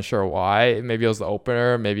 100% sure why. Maybe it was the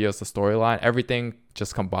opener, maybe it was the storyline, everything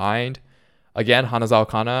just combined. Again, Hanazawa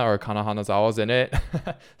Kana or Kana Hanazawa's in it.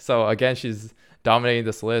 So again, she's dominating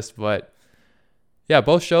this list, but yeah,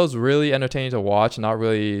 both shows really entertaining to watch. Not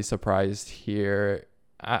really surprised here.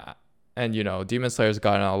 And Demon Slayer's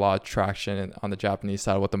gotten a lot of traction on the Japanese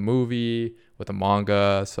side with the movie, with the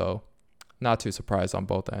manga, so not too surprised on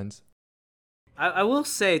both ends. I will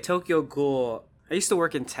say Tokyo Ghoul, I used to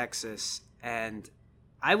work in Texas, and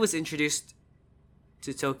I was introduced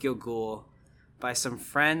to Tokyo Ghoul by some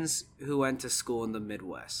friends who went to school in the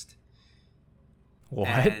Midwest. What?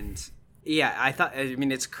 And yeah, I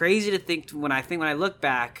mean, it's crazy to think when I look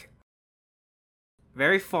back,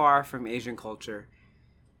 very far from Asian culture,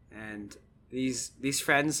 and these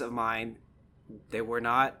friends of mine, they were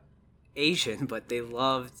not Asian, but they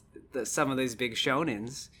loved some of these big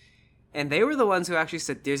shonens. And they were the ones who actually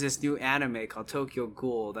said, there's this new anime called Tokyo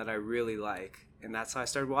Ghoul that I really like. And that's how I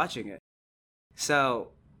started watching it. So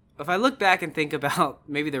if I look back and think about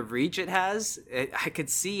maybe the reach it has, I could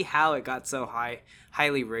see how it got so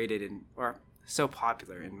highly rated or so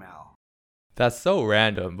popular in Mal. That's so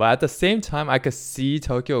random. But at the same time, I could see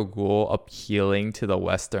Tokyo Ghoul appealing to the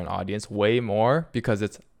Western audience way more because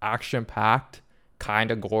it's action-packed,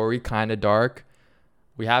 kind of gory, kind of dark.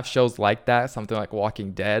 We have shows like that, something like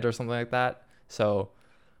Walking Dead or something like that. So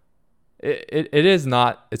it's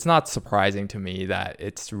not surprising to me that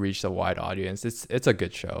it's reached a wide audience. It's a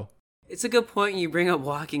good show. It's a good point you bring up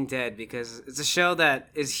Walking Dead because it's a show that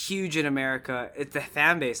is huge in America. The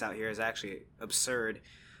fan base out here is actually absurd.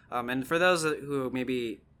 And for those who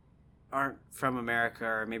maybe aren't from America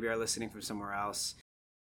or maybe are listening from somewhere else,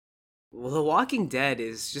 well, The Walking Dead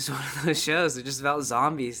is just one of those shows. They're just about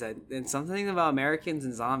zombies and something about Americans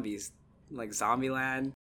and zombies, like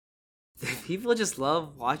Zombieland. People just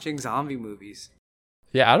love watching zombie movies.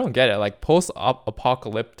 Yeah, I don't get it. Like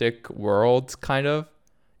post-apocalyptic worlds, kind of.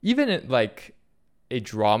 Even in, like a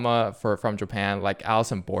drama from Japan, like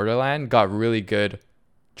Alice in Borderland, got really good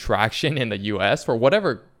traction in the US for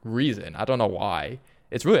whatever reason. I don't know why.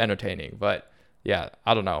 It's really entertaining, but yeah,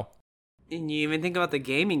 I don't know. And you even think about the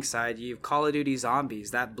gaming side, you have Call of Duty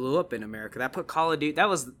Zombies. That blew up in America. That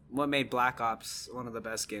was what made Black Ops one of the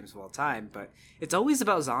best games of all time. But it's always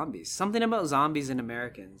about zombies. Something about zombies and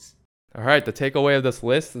Americans. All right, the takeaway of this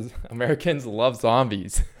list is Americans love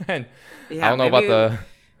zombies. And yeah, I don't know about the...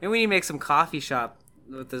 Maybe we need to make some coffee shop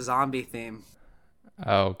with the zombie theme.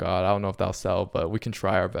 Oh, God, I don't know if that'll sell, but we can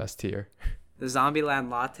try our best here. The Zombieland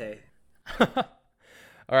latte.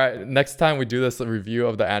 All right, next time we do this review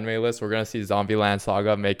of the anime list, we're going to see Zombieland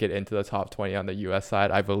Saga make it into the top 20 on the US side,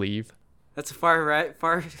 I believe. That's far.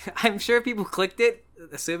 I'm sure people clicked it,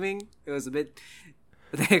 assuming it was a bit...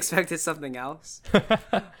 They expected something else.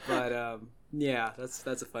 But, yeah, that's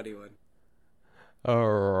a funny one. All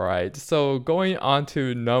right, so going on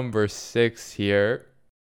to number 6 here.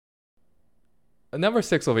 Number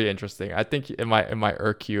 6 will be interesting. I think it might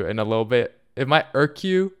irk you in a little bit. It might irk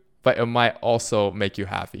you, but it might also make you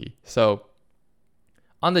happy. So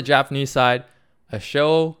on the Japanese side, a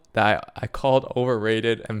show that I called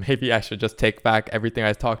overrated, and maybe I should just take back everything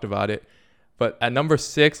I talked about it. But at number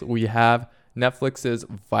 6, we have Netflix's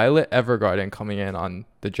Violet Evergarden coming in on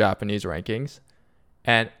the Japanese rankings.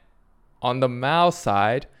 And on the Mal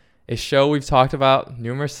side, a show we've talked about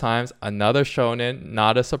numerous times, another shonen,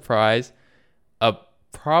 not a surprise.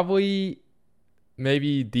 Probably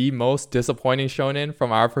maybe the most disappointing shonen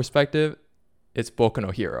from our perspective, it's Boku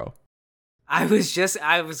no Hero. if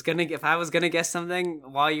I was gonna guess something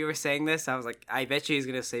while you were saying this, I was like, I bet you he's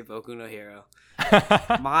gonna say Boku no Hero.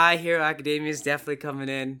 My Hero Academia is definitely coming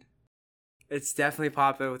in. It's definitely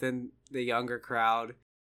popular within the younger crowd.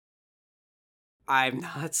 I'm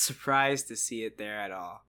not surprised to see it there at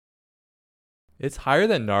all. It's higher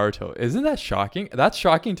than Naruto. Isn't that shocking? That's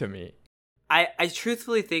shocking to me. I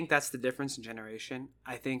truthfully think that's the difference in generation.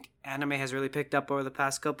 I think anime has really picked up over the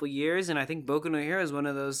past couple years, and I think Boku no Hero is one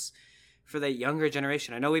of those for the younger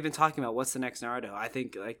generation. I know we've been talking about what's the next Naruto. I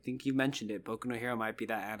think you mentioned it. Boku no Hero might be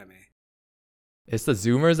that anime. It's the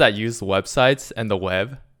Zoomers that use websites and the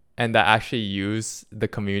web and that actually use the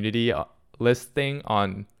community listing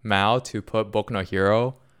on Mao to put Boku no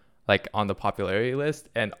Hero like on the popularity list,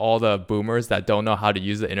 and all the boomers that don't know how to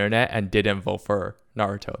use the internet and didn't vote for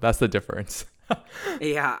Naruto. That's the difference.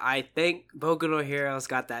 Yeah, I think Boku no Hero's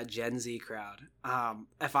got that Gen Z crowd.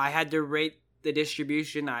 If I had to rate the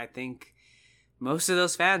distribution, I think most of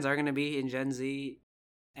those fans are going to be in Gen Z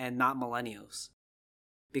and not millennials.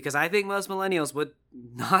 Because I think most millennials would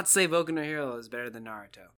not say Boku no Hero is better than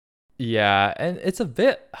Naruto. Yeah, and it's a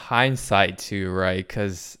bit hindsight too, right?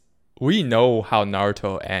 Because we know how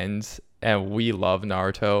Naruto ends, and we love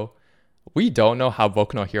Naruto. We don't know how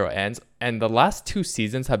Boku no Hero ends, and the last 2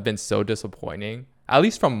 seasons have been so disappointing, at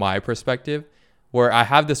least from my perspective, where I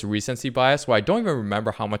have this recency bias where I don't even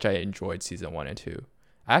remember how much I enjoyed season 1 and 2.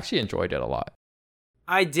 I actually enjoyed it a lot.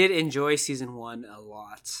 I did enjoy season 1 a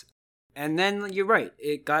lot. And then, you're right,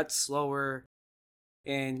 it got slower,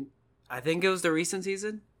 and I think it was the recent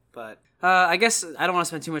season. But I guess I don't want to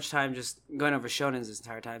spend too much time just going over shonens this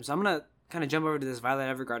entire time. So I'm going to kind of jump over to this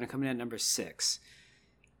Violet Evergarden coming in at number 6.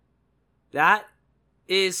 That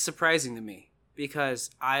is surprising to me because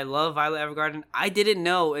I love Violet Evergarden. I didn't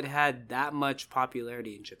know it had that much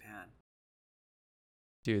popularity in Japan.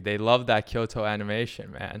 Dude, they love that Kyoto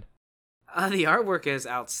animation, man. The artwork is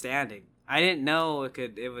outstanding. I didn't know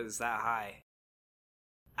it was that high.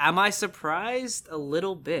 Am I surprised? A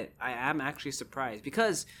little bit. I am actually surprised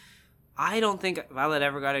because I don't think Violet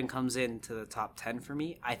Evergarden comes into the top 10 for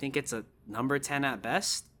me. I think it's a number 10 at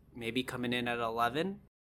best, maybe coming in at 11.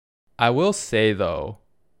 I will say, though,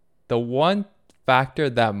 the one factor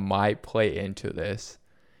that might play into this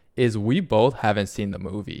is we both haven't seen the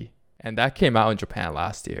movie, and that came out in Japan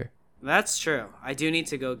last year. That's true. I do need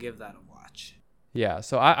to go give that a watch. Yeah,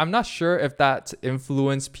 so I'm not sure if that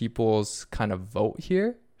influenced people's kind of vote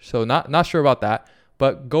here. So not sure about that.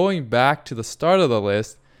 But going back to the start of the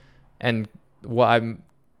list and what I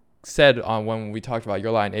said on when we talked about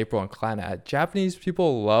Your Lie in April and Clannad, Japanese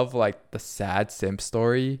people love like the sad simp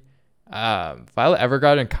story. Violet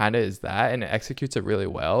Evergarden kind of is that, and it executes it really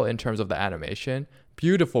well in terms of the animation.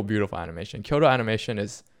 Beautiful, beautiful animation. Kyoto animation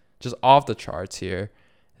is just off the charts here.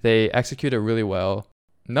 They execute it really well.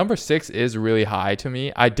 Number 6 is really high to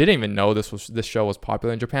me. I didn't even know this show was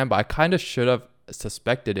popular in Japan, but I kind of should have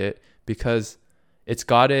suspected it because it's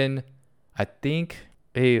gotten, I think,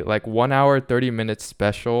 a like 1 hour 30-minute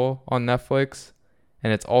special on Netflix,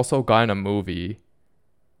 and it's also gotten a movie,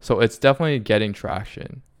 so it's definitely getting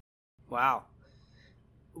traction. Wow.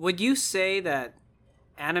 Would you say that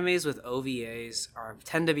animes with OVAs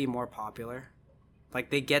tend to be more popular? Like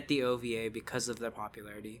they get the OVA because of their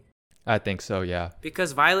popularity? I think so, yeah.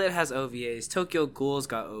 Because Violet has OVAs, Tokyo Ghoul's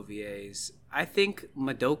got OVAs. I think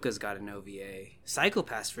Madoka's got an OVA.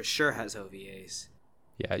 Psycho-Pass for sure has OVAs.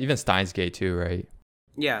 Yeah, even Steins Gate too, right?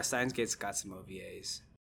 Yeah, Steins Gate's got some OVAs.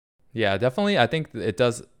 Yeah, definitely. I think it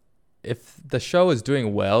does. If the show is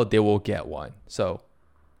doing well, they will get one. So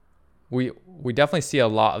we definitely see a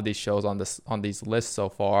lot of these shows on these lists so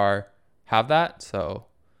far have that. So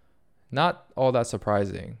not all that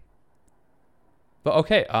surprising. But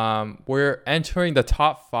okay, we're entering the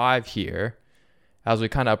top 5 here as we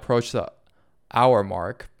kind of approach the hour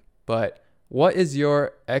mark. But what is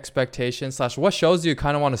your expectation / what shows do you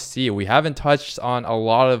kind of want to see? We haven't touched on a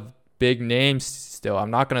lot of big names still.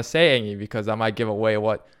 I'm not going to say any because I might give away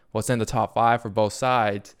what's in the top 5 for both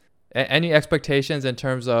sides. Any expectations in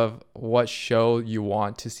terms of what show you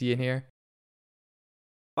want to see in here?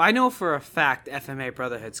 Well, I know for a fact FMA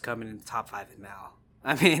Brotherhood's coming in the top 5 in Mal.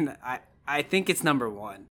 I mean, I think it's number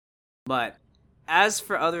 1. But as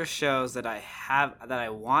for other shows that I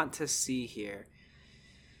want to see here,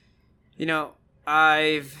 you know,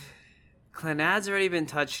 Clannad's already been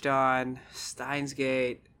touched on, Steins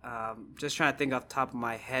Gate, just trying to think off the top of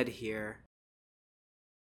my head here.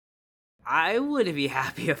 I would be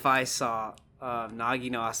happy if I saw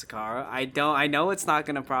Nagi no Asakara. I know it's not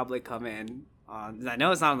going to probably come in. I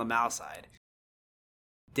know it's not on the Mal side.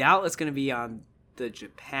 Doubt it's going to be on the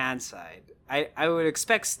Japan side. I would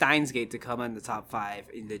expect Steins Gate to come in the top 5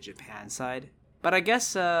 in the Japan side. But I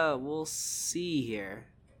guess we'll see here.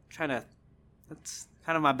 That's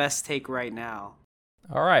kind of my best take right now.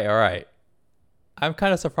 All right. I'm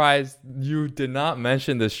kind of surprised you did not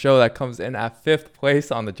mention this show that comes in at 5th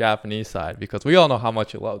place on the Japanese side, because we all know how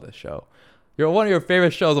much you love this show. You're one of your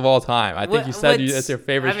favorite shows of all time. I think you said it's your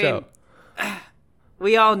favorite show.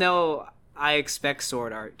 We all know I expect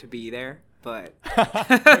Sword Art to be there, but...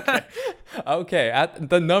 Okay, at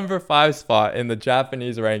the number 5 spot in the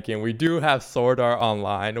Japanese ranking, we do have Sword Art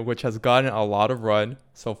Online, which has gotten a lot of run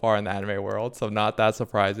so far in the anime world, so not that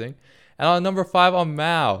surprising. And on number 5 on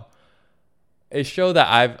Mao, a show that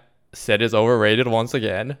I've said is overrated once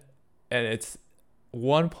again, and it's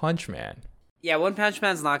One Punch Man. Yeah, One Punch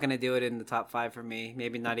Man's not going to do it in the top 5 for me.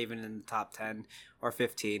 Maybe not even in the top 10 or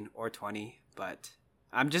 15 or 20, but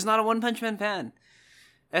I'm just not a One Punch Man fan.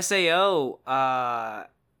 SAO,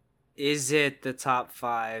 is it the top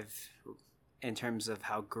 5 in terms of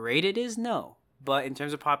how great it is? No. But in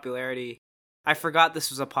terms of popularity, I forgot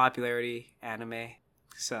this was a popularity anime,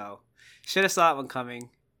 so should have saw that one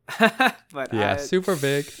coming. But yeah, super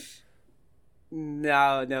big.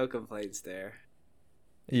 No complaints there.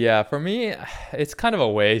 Yeah, for me, it's kind of a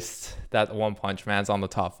waste that One Punch Man's on the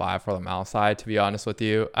top 5 for the Mao side, to be honest with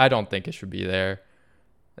you. I don't think it should be there.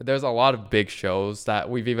 There's a lot of big shows that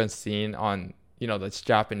we've even seen on, this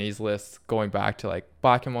Japanese list, going back to like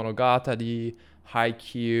Bakemonogatari,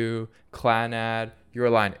 Haikyuu, Clannad, Your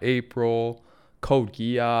Line April, Code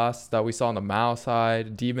Geass that we saw on the Mao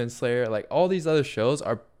side, Demon Slayer. Like, all these other shows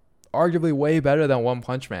are arguably way better than One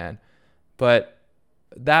Punch Man. But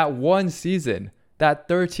that one season, that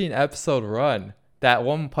 13 episode run that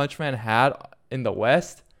One Punch Man had in the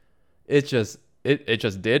West, it just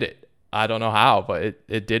did it. I don't know how, but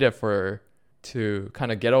it did it to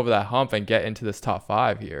kind of get over that hump and get into this top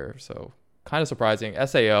 5 here. So kind of surprising.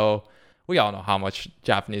 SAO, we all know how much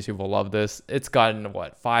Japanese people love this. It's gotten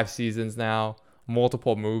 5 seasons now,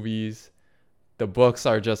 multiple movies. The books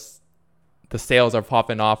are just, the sales are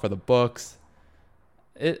popping off for the books.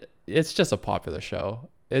 It's just a popular show.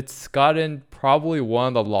 It's gotten probably one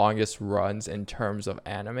of the longest runs in terms of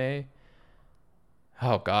anime.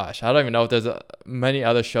 Oh gosh, I don't even know if there's many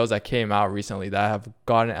other shows that came out recently that have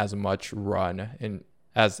gotten as much run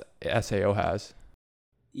as SAO has.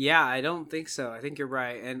 Yeah, I don't think so. I think you're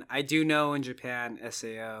right. And I do know in Japan,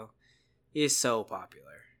 SAO is so popular.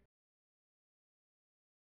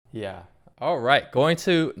 Yeah. All right. Going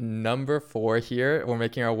to number 4 here. We're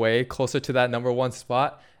making our way closer to that number 1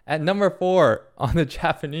 spot. At number 4 on the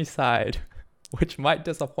Japanese side, which might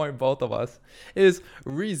disappoint both of us, is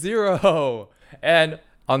ReZero. And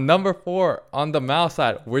on number 4 on the Mao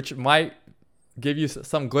side, which might give you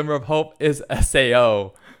some glimmer of hope, is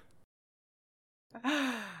SAO.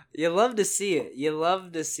 You love to see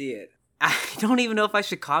it. I don't even know if I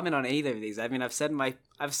should comment on either of these. I mean, I've said my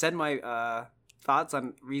thoughts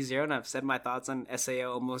on ReZero, and I've said my thoughts on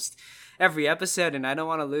SAO almost every episode, and I don't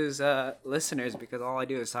want to lose listeners because all I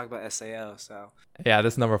do is talk about SAO. So yeah,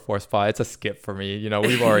 this number 4 spot, it's a skip for me.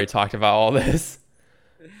 We've already talked about all this.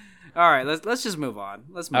 All right, let's just move on.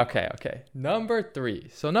 Okay. Number 3.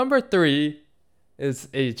 So number 3 is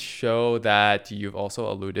a show that you've also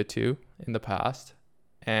alluded to in the past.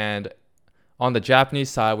 And on the Japanese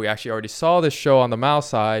side, we actually already saw this show on the Mao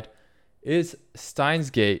side, is Steins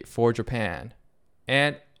Gate for Japan.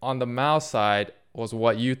 And on the Mao side was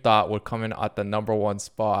what you thought would come in at the number 1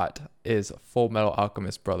 spot, is Full Metal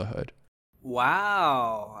Alchemist Brotherhood.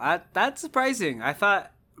 Wow, that's surprising. I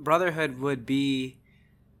thought Brotherhood would be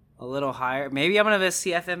a little higher. Maybe I'm gonna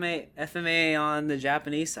see FMA on the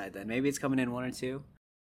Japanese side then. Maybe it's coming in 1 or 2.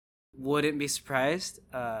 Wouldn't be surprised.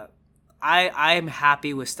 I'm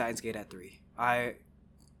happy with Steins Gate at 3.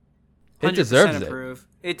 It deserves approve.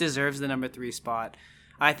 It deserves the number 3 spot.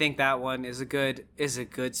 I think that one is a good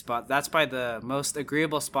spot. That's probably the most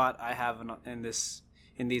agreeable spot I have in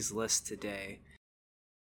these lists today.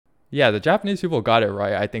 Yeah, the Japanese people got it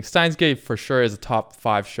right. I think Steins Gate for sure is a top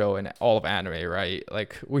 5 show in all of anime, right?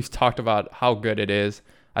 Like, we've talked about how good it is.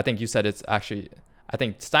 I think you said I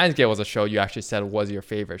think Steins Gate was a show you actually said was your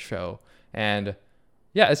favorite show. And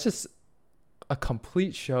yeah, it's just a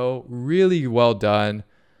complete show, really well done.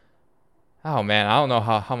 Oh man, I don't know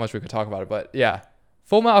how much we could talk about it, but yeah.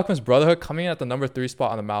 Full Metal Alchemist Brotherhood coming in at the number 3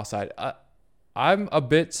 spot on the Mao side. I'm a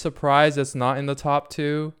bit surprised it's not in the top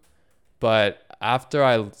 2, but after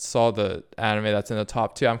I saw the anime that's in the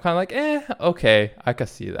top 2, I'm kind of like, okay, I can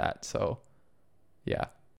see that. So, yeah.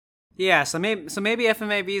 Yeah, so maybe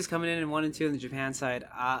FMAB is coming in 1 and 2 on the Japan side.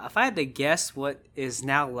 If I had to guess what is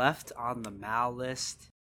now left on the Mao list,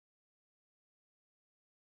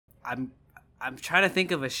 I'm I'm trying to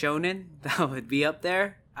think of a shonen that would be up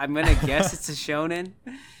there. I'm gonna guess it's a shonen.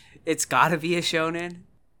 It's gotta be a shonen.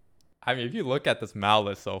 I mean, if you look at this Mal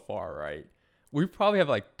list so far, right, we probably have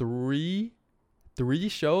like three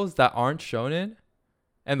shows that aren't shonen,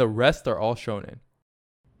 and the rest are all shonen.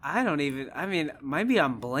 I don't even. I mean, maybe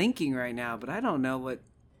I'm blanking right now, but I don't know what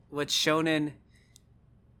shonen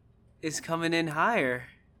is coming in higher.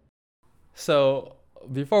 So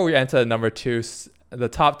before we enter the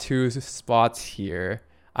top two spots here,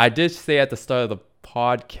 I did say at the start of the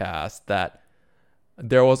podcast that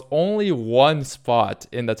there was only one spot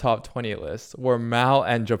in the top 20 list where Mal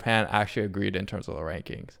and Japan actually agreed in terms of the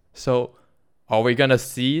rankings. So are we going to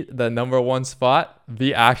see the number one spot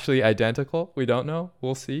be actually identical? We don't know.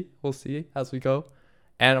 We'll see. We'll see as we go.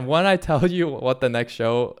 And when I tell you what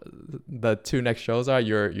the two next shows are,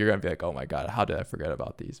 you're going to be like, oh my God, how did I forget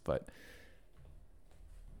about these? But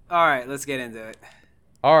All right, let's get into it.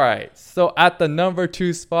 all right. So at the number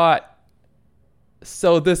 2 spot,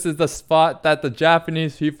 so this is the spot that the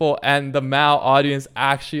Japanese people and the Mao audience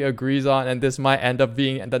actually agrees on, and this might end up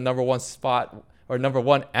being the number 1 spot or number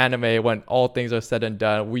 1 anime when all things are said and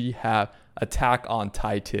done. We have Attack on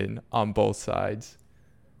Titan on both sides.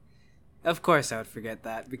 Of course, I would forget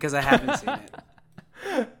that because I haven't seen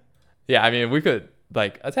it. Yeah, I mean, we could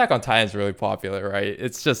Attack on Titan is really popular, right?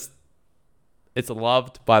 It's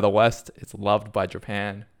loved by the West. It's loved by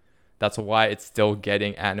Japan. That's why it's still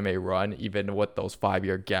getting anime run, even with those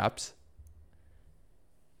 5-year gaps.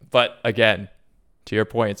 But again, to your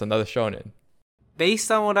point, it's another shonen. Based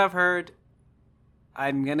on what I've heard,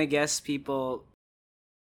 I'm gonna guess people.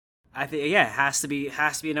 I think it has to be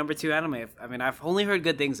a number 2 anime. I mean, I've only heard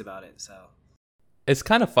good things about it, so. It's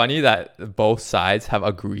kind of funny that both sides have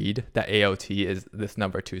agreed that AOT is this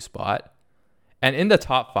number 2 spot. And in the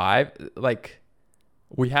top 5,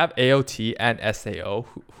 we have AOT and SAO,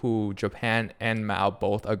 who Japan and Mao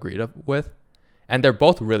both agreed with. And they're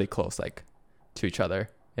both really close, to each other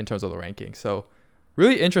in terms of the ranking. So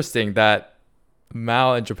really interesting that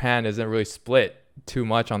Mao and Japan isn't really split too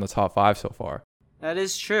much on the top 5 so far. That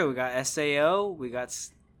is true. We got SAO. We got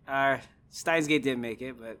Steins Gate didn't make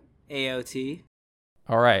it, but AOT.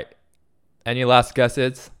 All right. Any last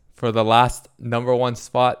guesses for the last number 1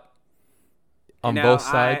 spot on both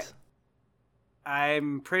sides?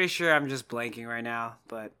 I'm pretty sure I'm just blanking right now,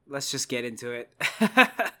 but let's just get into it.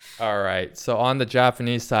 All right. So on the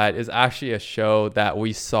Japanese side is actually a show that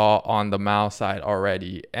we saw on the Mao side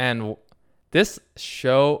already. And this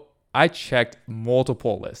show, I checked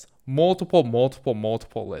multiple lists. Multiple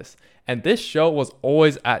lists. And this show was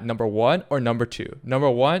always at number 1 or number 2. Number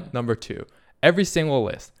 1, number 2. Every single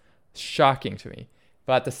list. Shocking to me.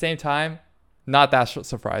 But at the same time, not that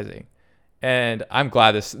surprising. And I'm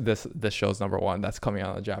glad this show's number 1 that's coming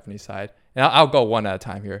on the Japanese side. And I'll go one at a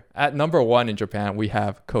time here. At number 1 in Japan, we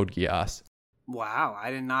have Code Geass. Wow,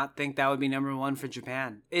 I did not think that would be number 1 for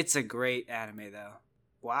Japan. It's a great anime, though.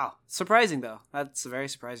 Wow. Surprising, though. That's very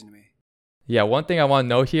surprising to me. Yeah, one thing I want to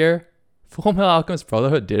note here, Full Metal Alchemist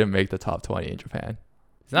Brotherhood didn't make the top 20 in Japan.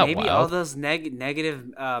 Isn't that Maybe wild? all those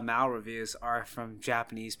negative Mal reviews are from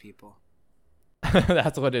Japanese people.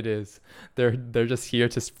 That's what it is. They're just here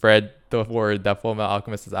to spread the word that Full Metal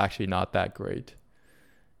Alchemist is actually not that great.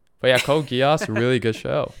 But yeah, Code Geass, really good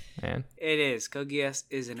show, man. It is. Code Geass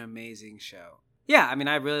is an amazing show. Yeah, I mean,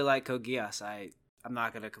 I really like Code Geass. I'm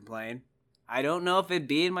not going to complain. I don't know if it'd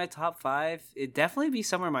be in my top 5. It'd definitely be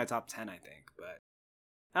somewhere in my top 10, I think. But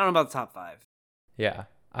I don't know about the top 5. Yeah,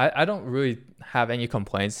 I don't really have any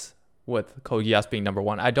complaints with Code Geass being number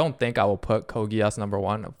 1. I don't think I will put Code Geass number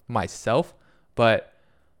 1 myself. But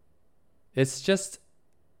it's just,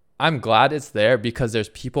 I'm glad it's there because there's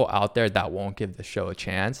people out there that won't give the show a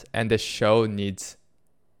chance. And this show needs,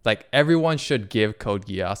 everyone should give Code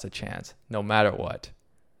Geass a chance, no matter what.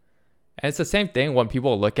 And it's the same thing when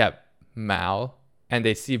people look at Mao and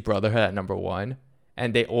they see Brotherhood at number 1.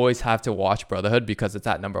 And they always have to watch Brotherhood because it's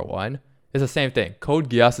at number 1. It's the same thing. Code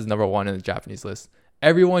Geass is number 1 in the Japanese list.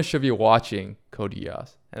 Everyone should be watching Code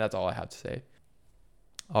Geass. And that's all I have to say.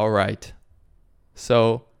 All right.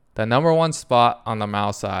 So the number 1 spot on the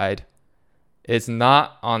Mao side is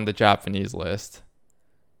not on the Japanese list,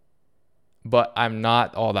 but I'm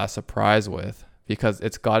not all that surprised with because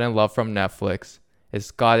it's gotten love from Netflix.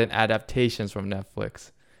 It's gotten adaptations from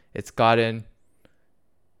Netflix. It's gotten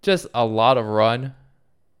just a lot of run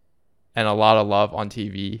and a lot of love on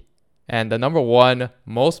TV. And the number 1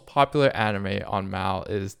 most popular anime on Mao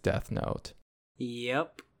is Death Note.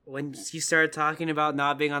 Yep. When you started talking about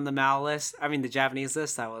not being on the the Japanese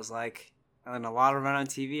list, I was like, and a lot of run on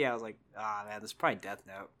TV, I was like, man, this is probably Death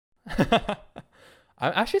Note.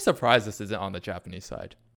 I'm actually surprised this isn't on the Japanese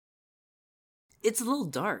side. It's a little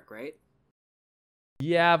dark, right?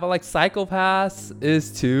 Yeah, but like Psychopaths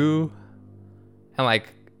is too, and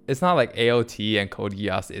like it's not like AOT and Code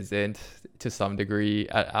Geass isn't to some degree.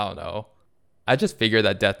 I don't know. I just figured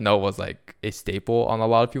that Death Note was like a staple on a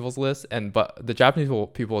lot of people's lists, and but the Japanese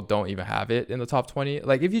people don't even have it in the top 20.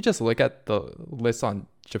 Like if you just look at the list on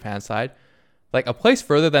Japan's side, like A Place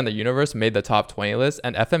Further Than the Universe made the top 20 list,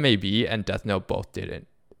 and FMAB and Death Note both didn't.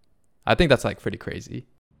 I think that's like pretty crazy.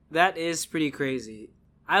 That is pretty crazy.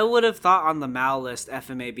 I would have thought on the Mal list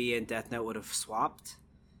FMAB and Death Note would have swapped,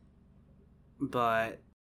 but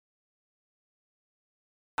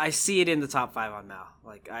I see it in the top 5 on Mal.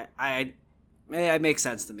 Like it makes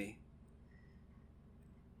sense to me.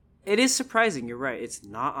 It is surprising. You're right. It's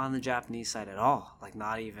not on the Japanese side at all. Like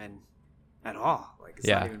not even at all. Like it's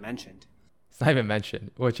not even mentioned. It's not even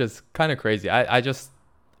mentioned, which is kind of crazy.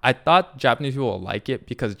 I thought Japanese people would like it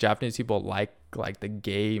because Japanese people like the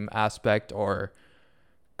game aspect or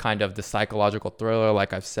kind of the psychological thriller,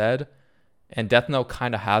 like I've said, and Death Note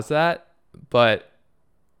kind of has that. But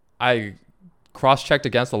I cross-checked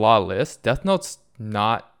against a lot of lists. Death Note's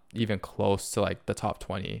not even close to like the top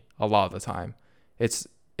 20 a lot of the time. It's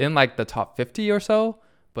in like the top 50 or so,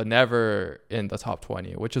 but never in the top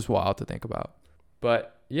 20, which is wild to think about.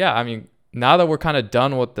 But yeah, I mean, now that we're kind of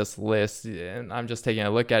done with this list and I'm just taking a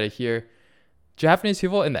look at it here, Japanese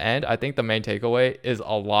people in the end, I think the main takeaway is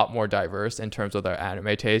a lot more diverse in terms of their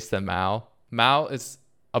anime taste than Mao. Mao is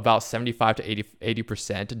about 75 to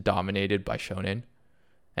 80% dominated by shonen.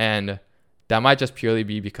 And that might just purely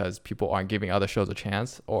be because people aren't giving other shows a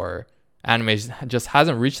chance, or anime just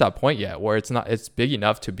hasn't reached that point yet where it's big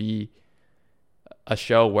enough to be a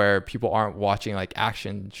show where people aren't watching like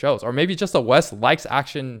action shows, or maybe just the West likes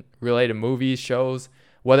action related movies, shows,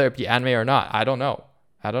 whether it be anime or not. I don't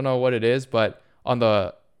know what it is, but on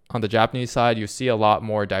the Japanese side, you see a lot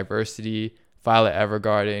more diversity. Violet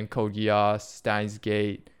Evergarden, Code Geass, Steins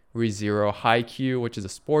Gate, ReZero, Haikyuu, which is a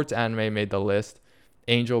sports anime, made the list.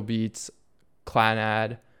 Angel Beats,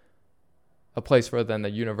 Clanad, A Place Further Than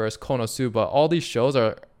the Universe, Konosuba. All these shows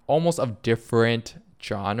are almost of different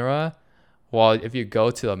genre. While if you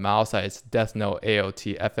go to the Mao side, it's Death Note,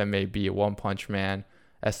 AOT, FMAB, One Punch Man,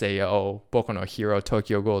 SAO, Boku no Hero,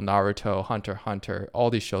 Tokyo Ghoul, Naruto, Hunter x Hunter. All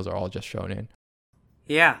these shows are all just shonen.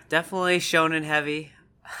 Yeah, definitely shonen heavy.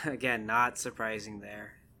 Again, not surprising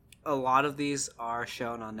there. A lot of these are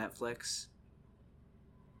shown on Netflix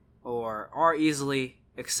or are easily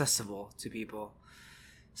accessible to people.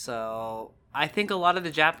 So I think a lot of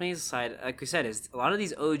the Japanese side, like we said, is a lot of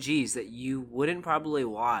these OGs that you wouldn't probably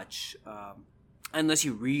watch unless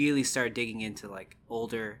you really start digging into like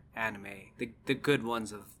older anime, the good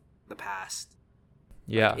ones of the past.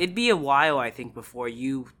 Yeah. Like, it'd be a while, I think, before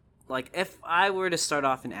you, like, if I were to start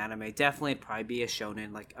off in anime, definitely it'd probably be a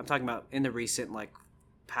shonen. Like, I'm talking about in the recent, like,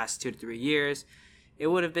 past 2 to 3 years. It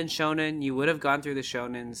would have been shonen. You would have gone through the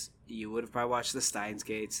shonens. You would have probably watched the Steins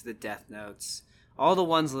Gates, the Death Notes, all the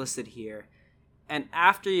ones listed here. And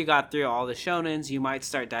after you got through all the shonens, you might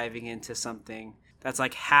start diving into something that's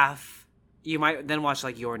like half. You might then watch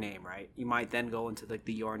like Your Name, right? You might then go into like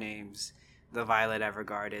the Your Names, the Violet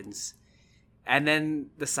Evergardens, and then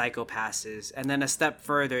the Psychopasses. And then a step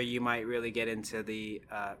further, you might really get into the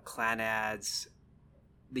Clanads,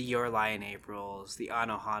 the Your Lion Aprils, the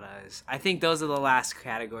Anohanas. I think those are the last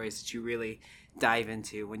categories that you really dive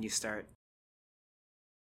into when you start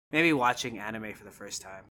maybe watching anime for the first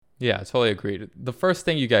time. Yeah, I totally agreed. The first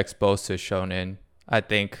thing you get exposed to is shonen, I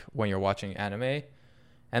think, when you're watching anime.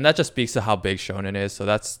 And that just speaks to how big shonen is. So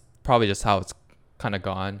that's probably just how it's kind of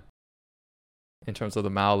gone in terms of the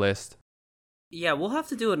Mao list. Yeah, we'll have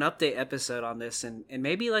to do an update episode on this in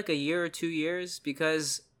maybe like a year or 2 years,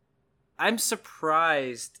 because I'm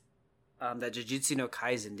surprised that Jujutsu no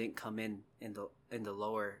Kaisen didn't come in the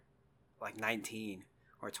lower like 19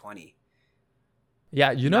 or 20.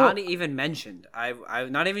 Yeah, you know, not even mentioned. I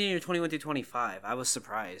not even in your 21 to 25. I was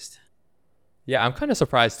surprised. Yeah, I'm kind of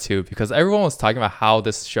surprised too, because everyone was talking about how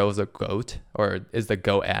this show is a GOAT or is the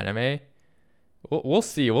GOAT anime. We'll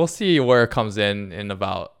see. We'll see where it comes in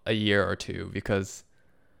about a year or two, because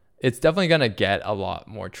it's definitely going to get a lot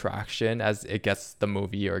more traction as it gets the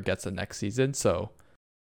movie or gets the next season. So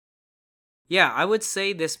yeah, I would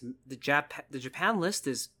say the Japan list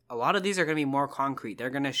is, a lot of these are going to be more concrete. They're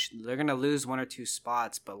going to lose 1 or 2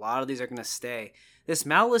 spots, but a lot of these are going to stay. This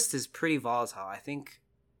Mal list is pretty volatile. I think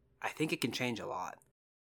it can change a lot.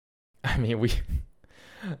 I mean, we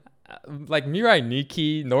like Mirai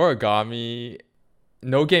Nikki, Noragami,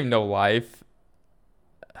 No Game No Life,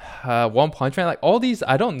 One Punch Man, like all these,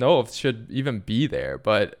 I don't know if should even be there,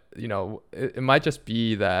 but you know, it might just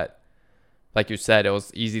be that like you said, it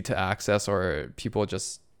was easy to access, or people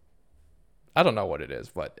just, I don't know what it is,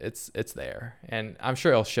 but it's there, and I'm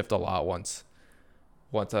sure it'll shift a lot once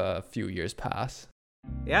a few years pass.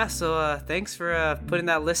 Yeah, so thanks for putting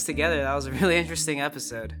that list together. That was a really interesting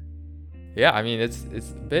episode. Yeah, I mean, it's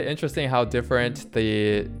a bit interesting how different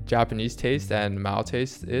the Japanese taste and Mao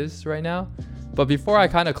taste is right now. But before I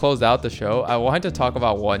kind of close out the show, I wanted to talk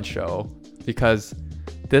about one show, because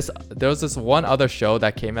there was this one other show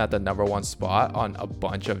that came at the number one spot on a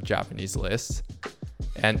bunch of Japanese lists,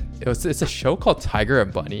 and it's a show called Tiger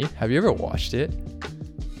and Bunny. Have you ever watched it?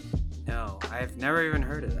 No, I've never even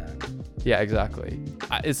heard of that. Yeah, exactly.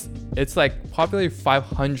 It's like populated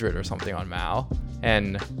 500 or something on Mao,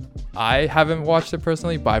 and I haven't watched it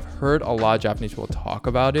personally, but I've heard a lot of Japanese people talk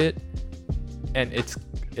about it, and it's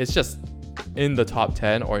just in the top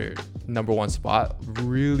 10 or number one spot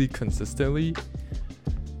really consistently.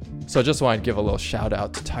 So I just wanted to give a little shout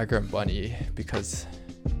out to Tiger and Bunny, because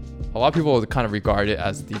a lot of people kind of regard it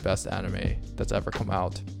as the best anime that's ever come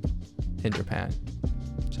out in Japan.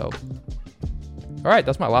 So, all right,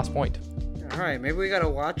 that's my last point. All right, maybe we gotta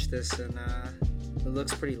watch this, and it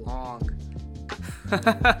looks pretty long.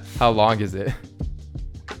 How long is it?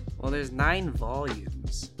 Well, there's 9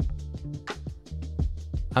 volumes.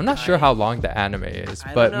 I'm not sure how long the anime is,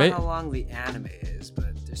 I but don't know how long the anime is,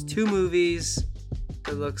 but there's 2 movies,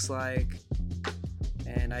 it looks like,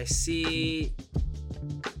 and I see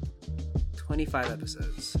 25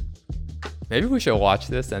 episodes. maybe we should watch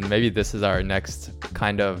this, and maybe this is our next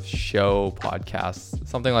kind of show podcast,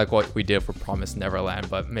 something like what we did for Promised Neverland,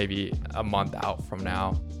 but maybe a month out from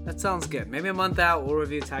now. That sounds good. Maybe a month out, we'll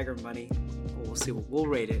review Tiger and Bunny. We'll see. We'll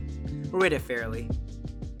rate it. We'll rate it fairly.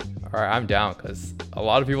 All right, I'm down, because a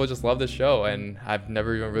lot of people just love this show, and I've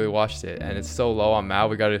never even really watched it, and it's so low on Mao.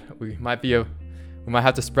 We might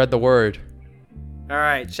have to spread the word. All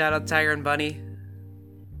right, shout out Tiger and Bunny.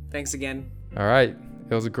 Thanks again. All right,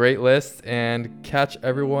 it was a great list, and catch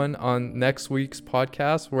everyone on next week's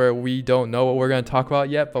podcast, where we don't know what we're going to talk about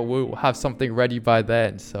yet, but we'll have something ready by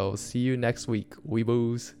then. So see you next week,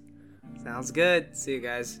 Weeboos. Sounds good. See you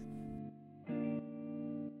guys.